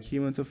 And when I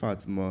came into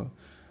Fatima,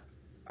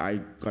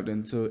 I got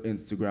into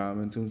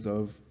Instagram in terms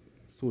of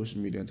social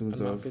media, in terms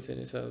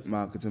of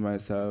marketing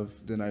myself.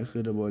 Then I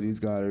heard about these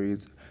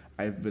galleries.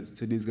 I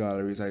visited these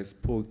galleries. I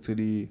spoke to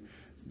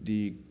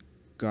the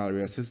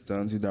gallery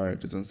assistants, the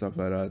directors and stuff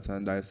like that.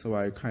 And that's how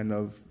I kind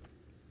of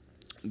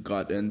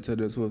got into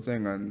this whole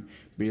thing. And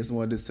based on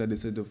what they said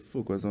to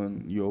focus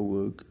on your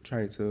work,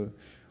 try to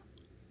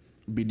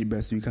be the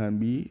best you can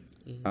be.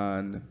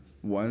 And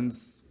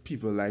once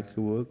people like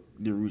your work,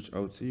 they reach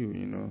out to you,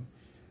 you know.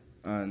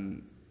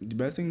 And the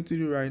best thing to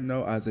do right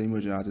now as an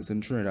emerging artist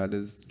in Trinidad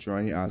is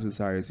join the art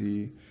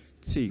society,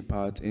 take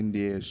part in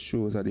their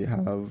shows that they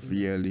have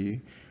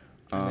yearly.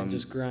 And then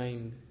just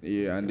grind.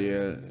 Yeah, and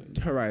their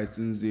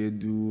horizons, they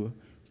do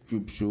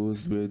group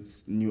shows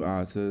with new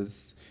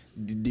artists.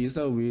 These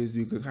are ways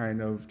you could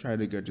kind of try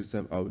to get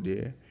yourself out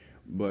there,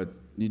 but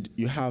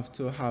you have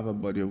to have a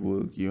body of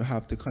work. You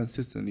have to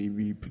consistently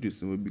be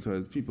producing work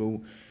because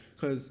people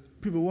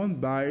won't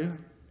buy.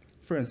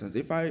 For instance,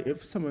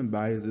 if someone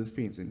buys this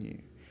painting here,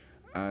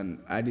 and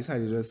I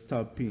decided to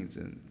stop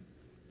painting,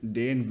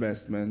 their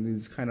investment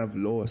is kind of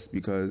lost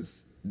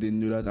because they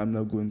knew that I'm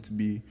not going to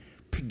be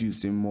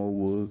producing more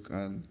work,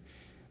 and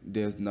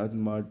there's not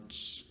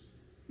much,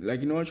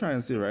 like, you know what I'm trying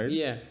to say, right?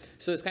 Yeah.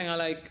 So it's kind of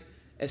like,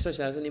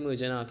 especially as an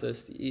emerging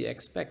artist, you're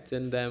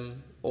expecting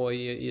them, or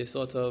you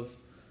sort of,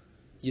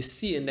 you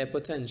see in their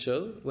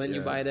potential when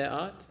you buy their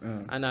art,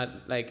 and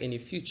that, like, in the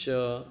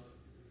future,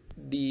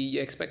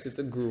 you expect it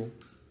to grow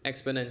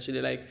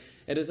exponentially. Like,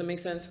 it doesn't make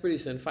sense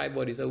producing 5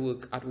 bodies of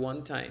work at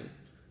one time,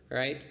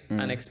 right?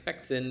 And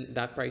expecting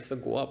that price to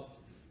go up,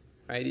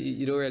 right?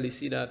 You don't really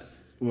see that.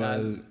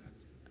 Well,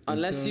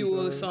 unless you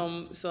were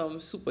some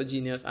super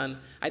genius. And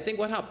I think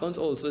what happens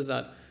also is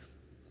that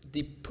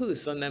the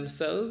person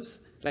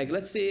themselves, like,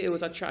 let's say it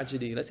was a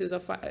tragedy. Let's say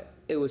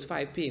it was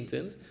 5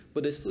 paintings,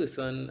 but this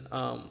person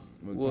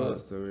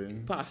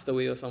passed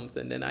away or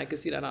something. Then I could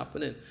see that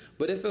happening.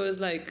 But if it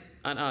was like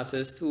an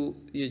artist who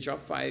you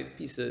drop 5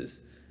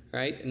 pieces,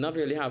 right, not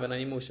really having an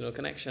emotional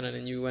connection, and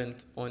then you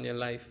went on your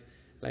life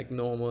like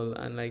normal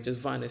and like just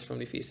vanished from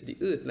the face of the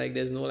earth, like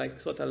there's no like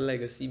sort of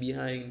legacy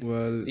behind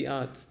the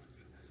art.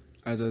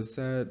 As I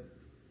said,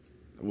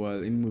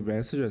 well, in the movie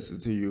I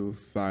suggested to you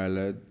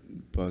Violet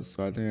Bosworth,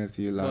 I think I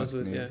see your last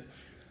name.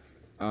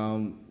 Yeah.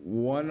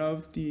 One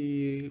of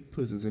the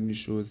persons in the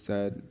show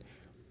said,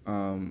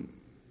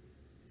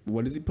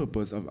 what is the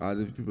purpose of art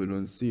if people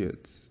don't see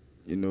it?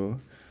 You know?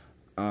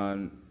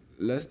 And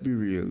let's be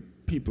real,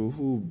 people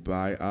who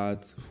buy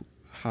art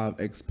have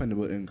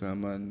expendable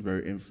income and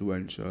very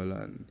influential,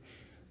 and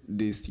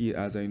they see it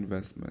as an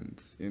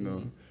investment, you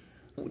know?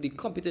 The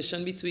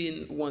competition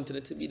between wanting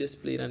it to be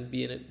displayed and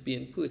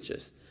being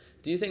purchased,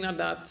 do you think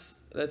that,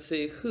 let's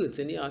say, hurts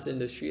in the art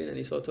industry in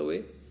any sort of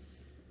way?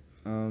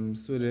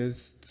 So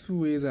there's 2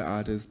 ways that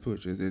art is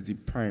purchased. There's the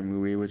primary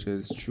way, which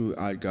is through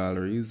art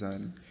galleries,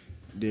 and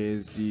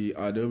there's the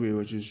other way,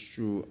 which is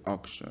through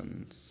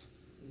auctions,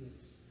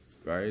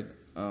 right?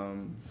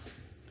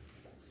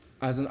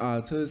 As an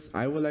artist,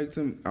 I would like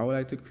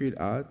to create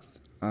art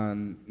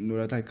and know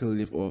that I could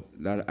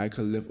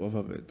live off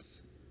of it,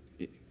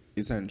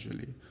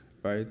 essentially,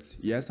 right?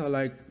 Yes, I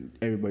like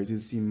everybody to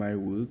see my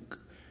work,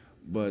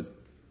 but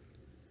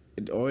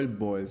it all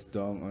boils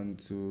down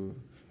onto,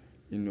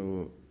 you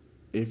know,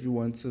 if you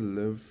want to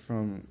live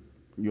from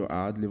your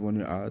art, live on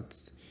your art,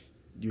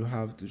 you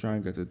have to try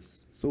and get it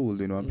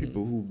sold, you know. And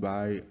people who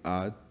buy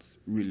art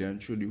really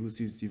and truly, who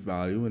sees the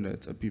value in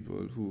it, are people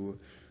who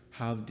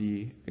have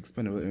the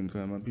expendable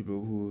income, and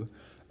people who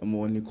are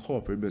more in the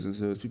corporate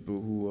businesses, people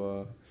who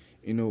are,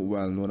 you know,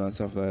 well known and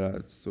stuff like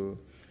that. So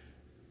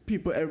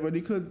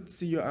everybody could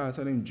see your art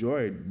and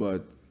enjoy it,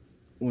 but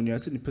only a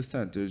certain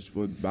percentage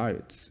would buy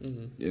it,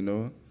 you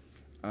know.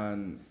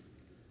 And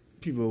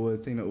people will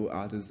think that, oh,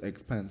 art is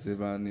expensive,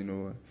 and, you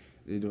know,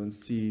 they don't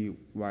see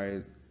why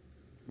is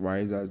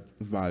that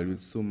valued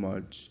so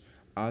much.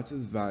 Art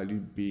is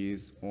valued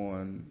based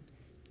on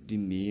the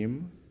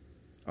name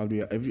of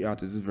every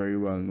artist is very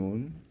well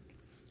known.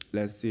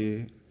 Let's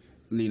say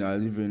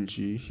Leonardo da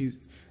Vinci,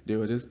 there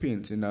was this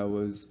painting that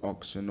was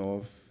auctioned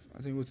off,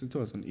 I think it was in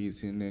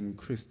 2018 in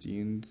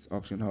Christie's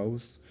auction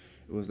house.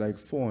 It was like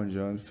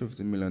 $450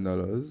 million.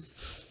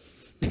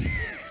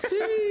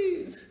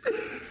 Jeez.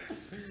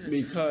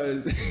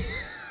 because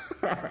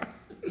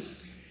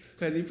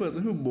the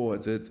person who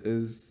bought it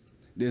is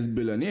this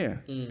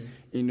billionaire,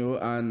 you know,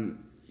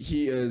 and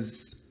he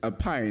is a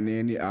pioneer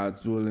in the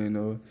art world, you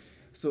know.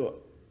 So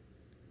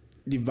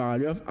the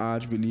value of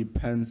art really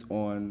depends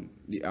on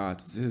the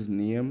artist, his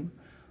name,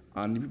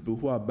 and the people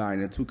who are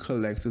buying it, who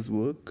collect his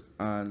work,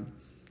 and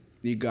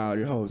the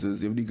gallery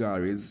houses. If the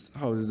galleries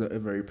houses are a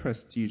very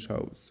prestige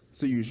house,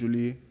 so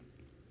usually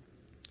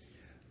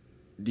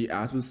the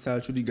art will sell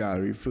through the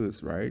gallery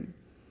first, right?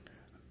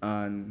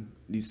 And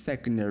the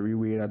secondary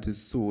way that is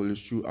sold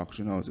is through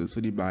auction houses. So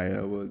the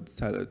buyer will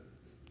sell it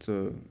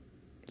to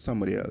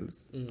somebody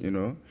else, you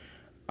know?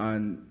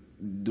 And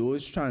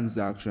those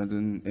transactions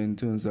in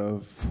terms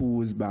of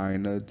who is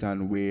buying it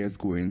and where it's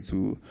going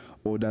to,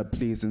 all that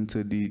plays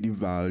into the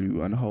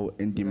value and how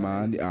in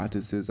demand the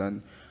artist is,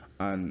 and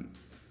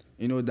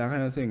you know, that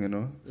kind of thing, you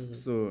know?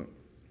 So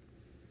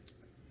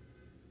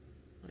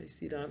I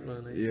see that,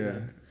 man. I see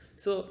that.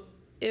 So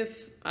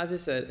if, as I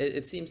said,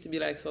 it seems to be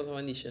like sort of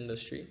a niche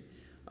industry,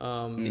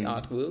 the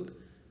art world,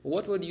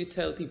 what would you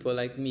tell people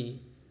like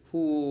me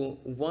who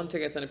want to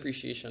get an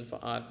appreciation for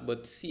art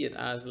but see it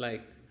as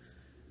like,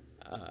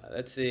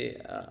 let's say,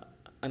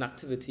 an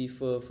activity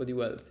for the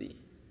wealthy?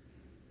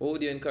 What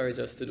would you encourage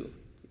us to do?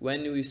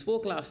 When we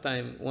spoke last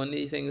time, one of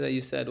the things that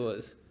you said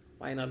was,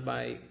 why not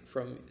buy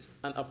from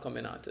an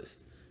upcoming artist,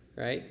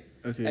 right?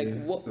 Okay.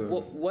 Like,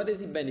 what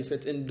is the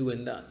benefit in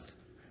doing that?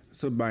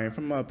 So buying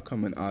from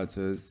upcoming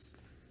artists,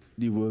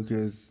 the work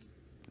is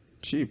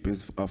cheap,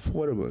 it's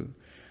affordable.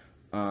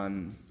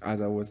 And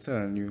as I was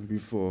telling you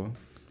before,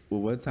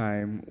 over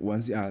time,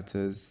 once the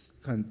artist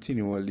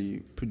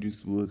continually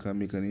produce work and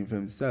make a name for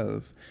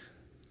himself,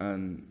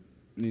 and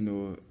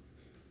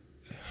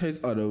his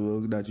other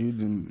work that you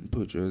didn't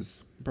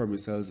purchase probably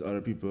sells to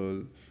other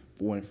people,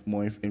 more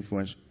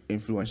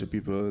influential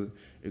people.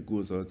 It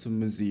goes out to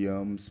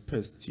museums,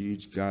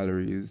 prestige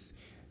galleries.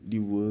 The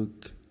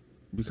work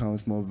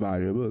becomes more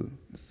valuable.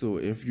 So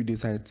if you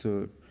decide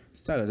to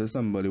sell it to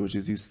somebody, which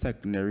is the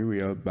secondary way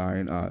of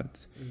buying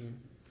art,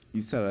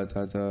 you sell it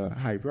at a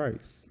high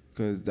price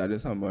because that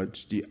is how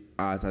much the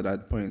art at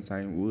that point in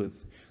time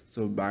worth.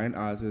 So buying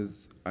art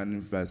is an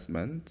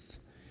investment,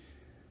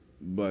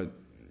 but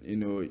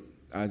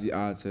as the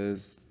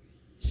artist,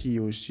 he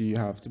or she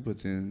have to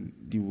put in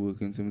the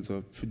work in terms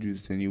of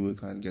producing the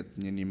work and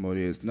getting any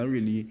money. It's not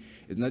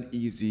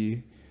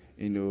easy,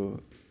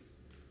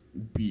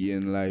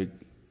 being like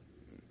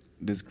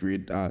this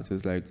great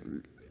artist, like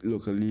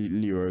locally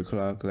Leroy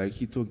Clark. Like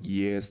he took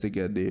years to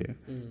get there,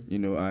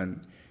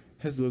 and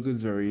his work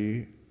is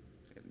very,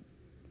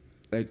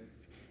 like,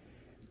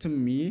 to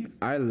me,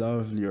 I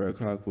love Leroy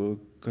Clark work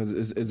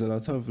because it's a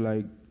lot of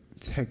like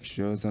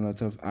textures and a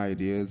lot of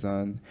ideas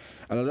and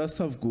a lot of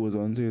stuff goes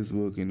on to his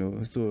work,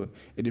 So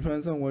it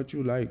depends on what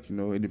you like,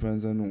 It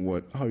depends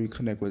on how you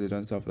connect with it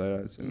and stuff like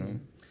that,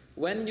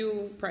 When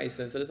you price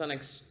it, so there's an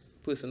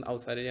person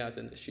outside of the art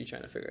industry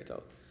trying to figure it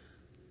out.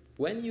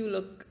 When you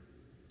look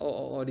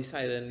or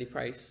decide on the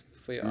price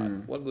for your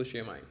art, what goes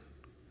through your mind?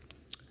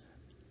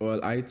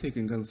 Well, I take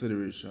in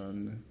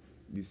consideration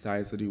the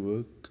size of the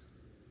work,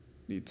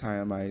 the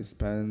time I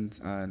spent,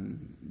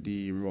 and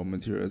the raw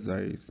materials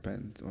I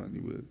spent on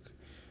the work.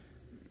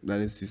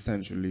 That is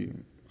essentially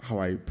how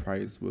I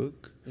price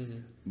work.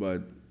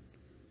 But,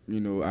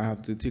 I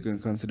have to take in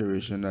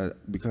consideration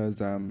that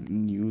because I'm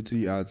new to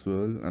the art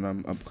world and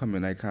I'm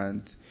upcoming, I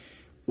can't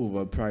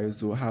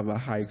overprice or have a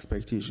high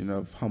expectation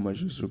of how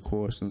much it should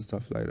cost and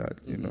stuff like that,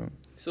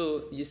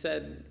 So you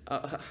said,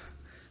 I'm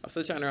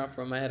still trying to wrap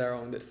my head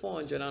around it,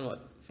 400 and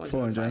what?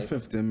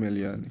 450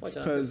 million.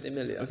 450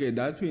 million. Okay,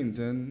 that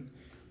painting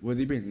was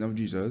the painting of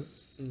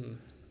Jesus,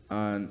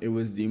 and it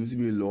was deemed to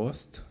be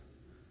lost.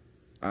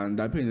 And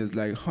that painting is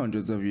like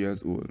hundreds of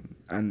years old.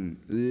 And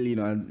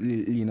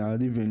Leonardo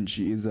da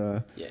Vinci is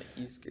a... Yeah,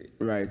 he's great.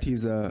 Right,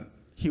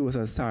 he was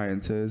a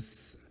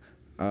scientist,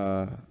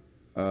 artist.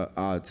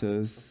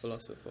 A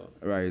philosopher.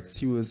 Right,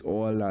 he was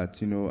all that,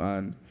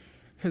 and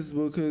his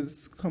work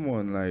is, come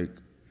on, like...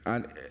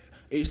 And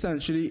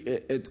essentially,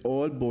 it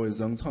all boils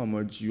down to how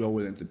much you are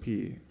willing to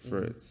pay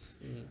for it.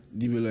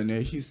 The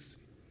billionaire,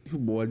 who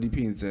bought the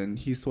painting,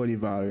 he saw the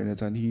value in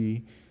it, and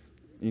he...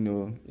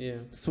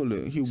 sold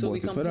it. He so bought we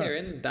it for that.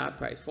 comparing that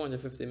price,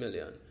 450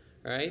 million,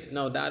 right?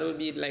 Now that would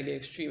be like the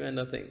extreme end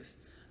of things.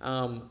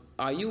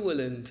 Are you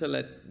willing to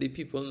let the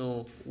people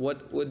know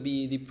what would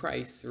be the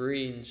price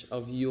range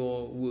of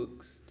your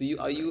works?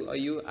 Are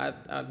you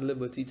at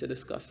liberty to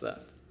discuss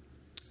that?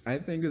 I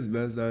think it's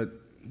best that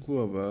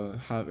whoever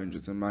have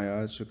interest in my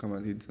art should come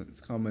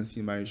and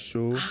see my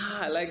show.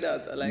 I like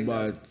that.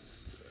 But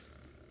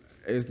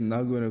it's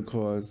not going to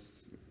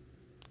cost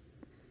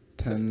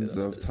tens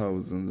of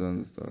thousands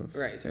and stuff.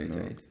 Right.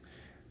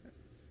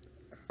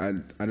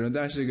 I don't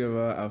actually give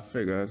a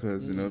figure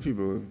because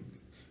people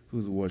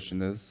who's watching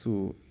this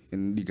who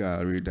in the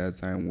gallery that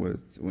time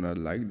would not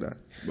like that,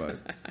 but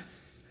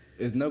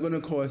it's not going to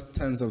cost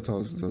tens of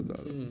thousands of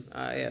dollars.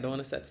 I don't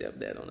want to set you up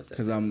there.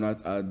 Because I'm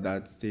not at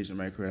that stage in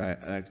my career.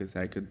 Like I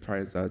said, I could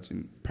price at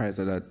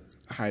that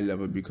high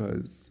level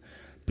because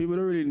people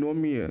don't really know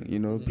me.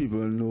 People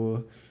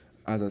know,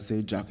 as I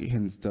say, Jackie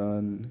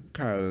Hinston,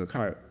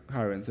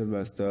 Karen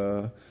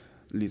Sylvester,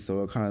 Lisa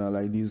Wakana.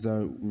 Like these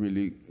are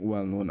really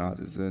well-known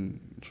artists in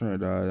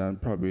Trinidad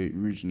and probably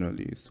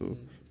regionally. So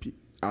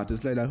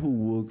artists like that who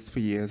works for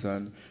years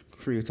and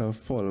create a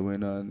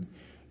following and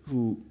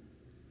who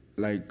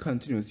like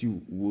continuously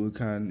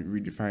work and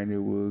redefine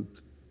their work,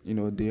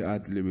 they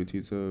at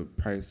liberty to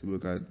price the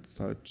work at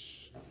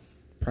such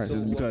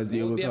prices because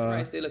what would be a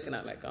price they're looking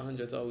at, like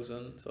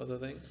 100,000 sort of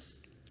thing?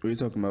 What are you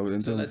talking about?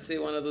 So let's say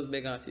one of those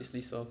big artists,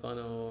 Lisa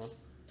O'Connor or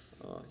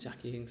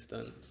Jackie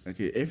Hingston.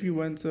 Okay, if you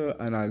went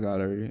to an art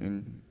gallery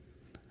and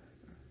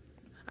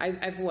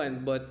I've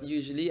went, but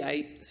usually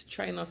I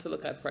try not to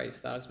look at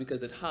price tags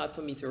because it's hard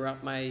for me to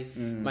wrap my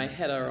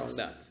head around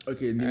that.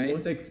 Okay, the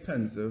most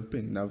expensive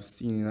painting I've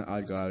seen in an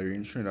art gallery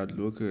in Trinidad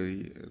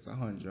locally is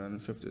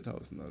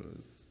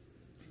 $150,000.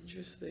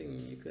 Interesting.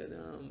 You could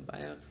buy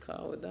a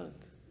car with that.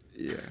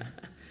 Yeah.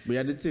 But you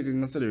had to take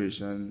into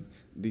consideration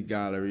the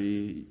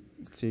gallery,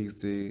 takes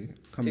the Takes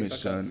a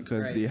commission cut,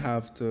 because right. they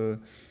have to,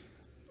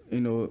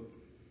 you know,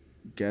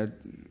 get,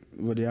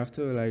 well, they have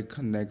to like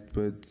connect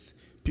with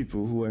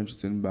people who are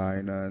interested in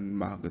buying and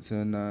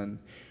marketing and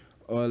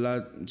all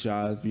that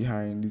jazz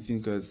behind the scene.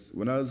 Because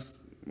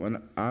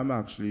when I'm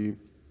actually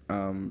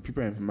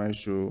preparing for my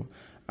show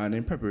and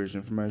in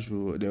preparation for my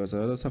show, there was a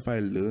lot of stuff I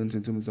learned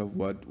in terms of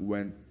what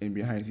went in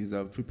behind the scenes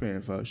of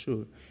preparing for a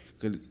show.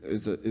 Because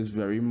it's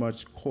very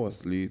much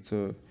costly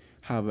to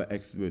have an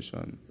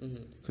exhibition.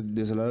 Because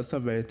there's a lot of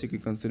stuff I take in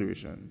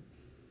consideration.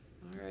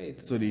 All right.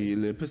 So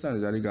the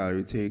percentage that the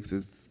gallery takes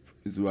is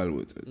well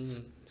worth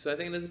it. So I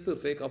think that's a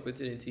perfect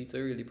opportunity to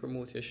really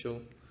promote your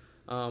show.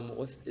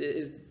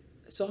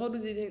 So how do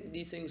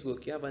these things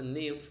work? You have a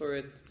name for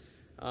it?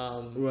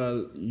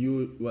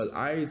 Well,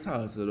 I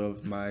started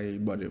off my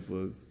body of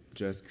work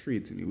just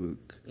creating the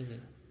work,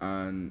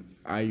 and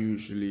I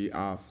usually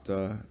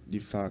after the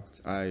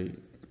fact I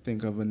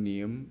think of a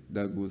name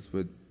that goes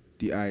with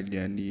the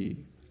idea and the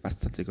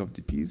aesthetic of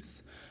the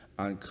piece,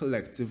 and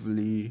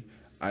collectively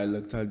I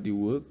looked at the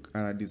work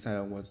and I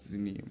decided what is the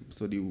name.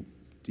 So the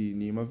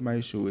name of my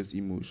show is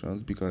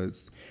Emotions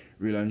because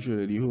really and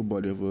truly the whole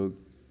body of work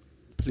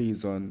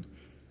plays on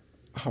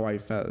how I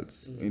felt,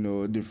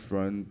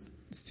 different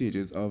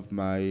stages of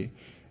my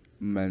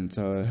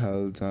mental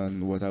health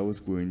and what I was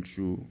going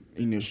through.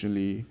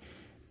 Initially,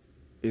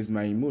 is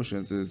my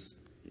emotions, is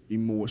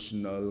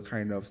emotional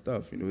kind of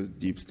stuff, it's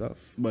deep stuff.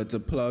 But to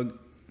plug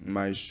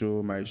my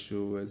show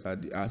is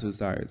at the Art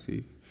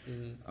Society.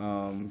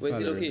 Where's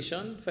the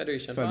location?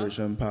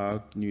 Federation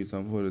Park,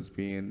 Newton, Port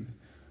Spain.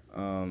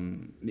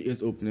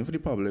 It's opening for the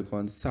public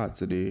on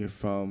Saturday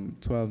from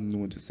 12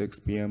 noon to 6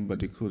 p.m.,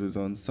 but it closes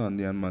on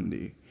Sunday and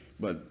Monday.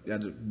 But they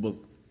had to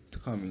book to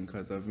come in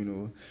because of,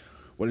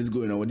 what is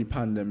going on with the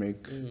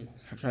pandemic.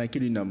 Trying to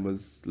keep the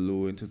numbers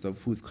low in terms of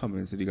who's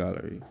coming to the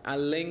gallery. I'll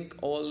link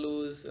all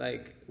those,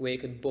 like, where you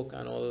could book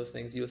and all those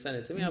things. You'll send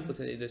it to me, I'll put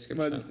it in the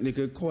description. But they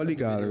could call the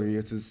gallery.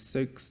 It's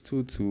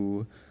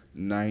 622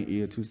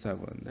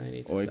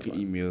 9827. Or you can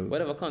email.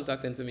 Whatever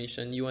contact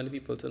information you want the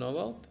people to know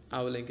about,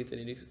 I will link it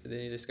in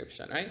the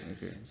description, right?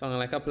 Okay. Something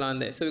like a plan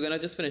there. So we're gonna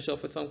just finish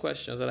off with some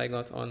questions that I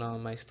got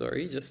on my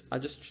story. I'll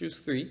just choose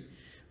 3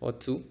 or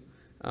 2.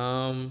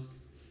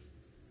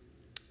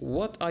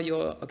 What are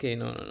your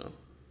no.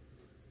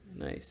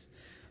 Nice.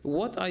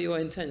 What are your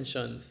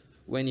intentions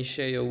when you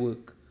share your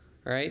work,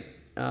 right?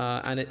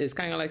 And it's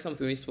kind of like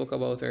something we spoke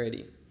about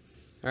already,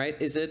 right?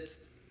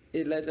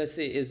 Let's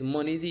say, is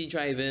money the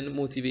driving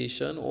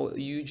motivation, or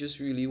you just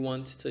really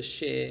want to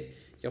share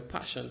your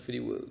passion for the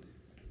world?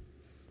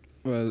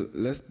 Well,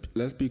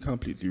 let's be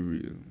completely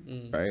real,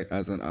 right?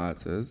 As an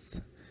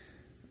artist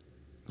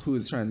who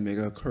is trying to make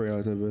a career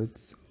out of it,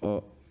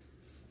 or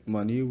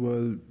money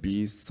will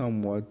be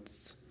somewhat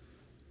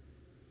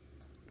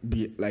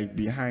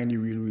behind the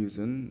real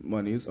reason.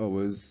 Money is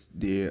always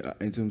there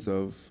in terms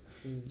of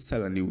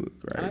selling the work,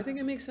 right? And I think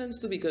it makes sense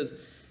too,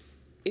 because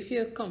if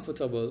you're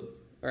comfortable,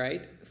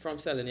 right, from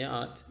selling your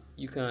art,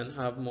 you can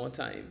have more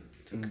time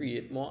to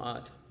create more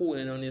art,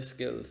 honing on your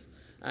skills.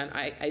 And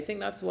I think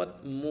that's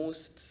what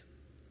most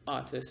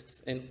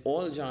artists in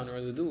all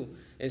genres do.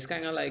 It's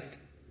kind of like,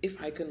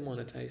 if I can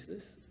monetize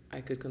this,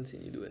 I could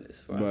continue doing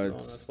this for as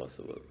long as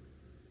possible.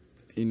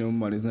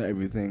 Money is not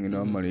everything.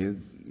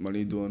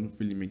 Money don't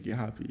really make you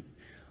happy.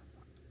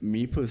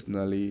 Me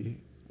personally,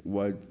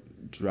 what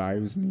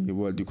drives me,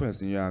 what the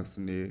question you asked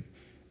me,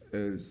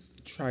 is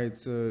try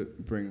to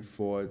bring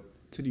forth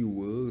to the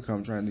world.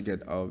 I'm trying to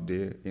get out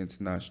there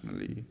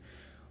internationally.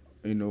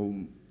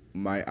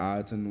 My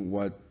art and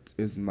what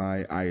is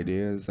my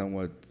ideas and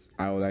what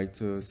I would like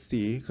to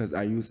see, because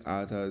I use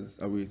art as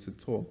a way to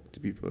talk to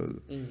people.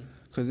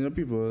 Because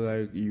people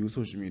like use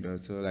social media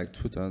to like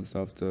Twitter and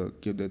stuff to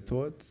give their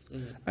thoughts.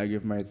 I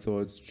give my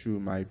thoughts through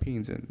my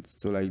paintings.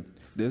 So like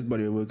this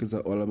body of work is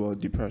all about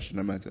depression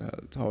and mental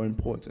health. How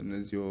important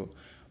is your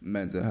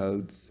mental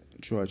health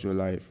throughout your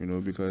life?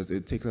 Because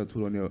it takes a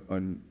toll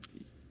on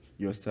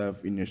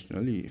yourself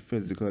initially,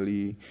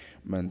 physically,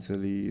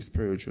 mentally,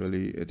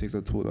 spiritually. It takes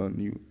a toll on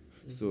you.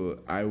 So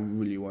I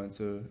really want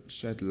to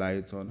shed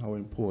light on how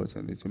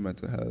important is your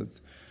mental health,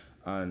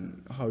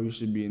 and how you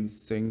should be in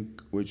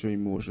sync with your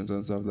emotions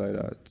and stuff like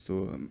that.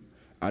 So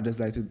I just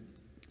like to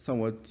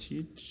somewhat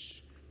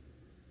teach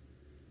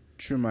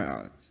through my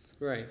arts.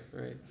 Right.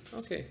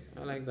 Okay,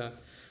 I like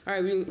that. All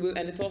right, we'll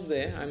end it off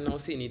there. I'm now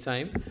seeing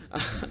time.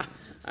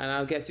 And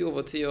I'll get you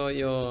over to your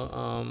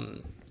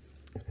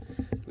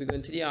we're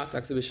going to the art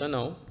exhibition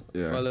now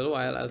for a little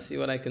while. I'll see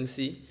what I can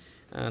see.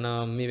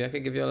 And maybe I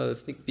can give you a little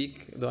sneak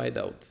peek, though I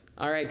doubt.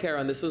 All right,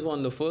 Kerron, this was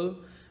wonderful.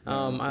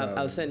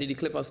 I'll send you the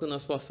clip as soon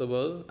as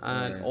possible,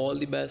 and all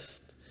the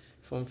best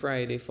from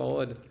Friday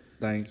forward.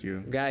 Thank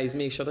you. Guys,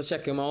 make sure to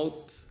check him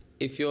out.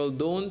 If you all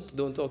don't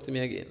talk to me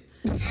again.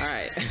 All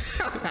right.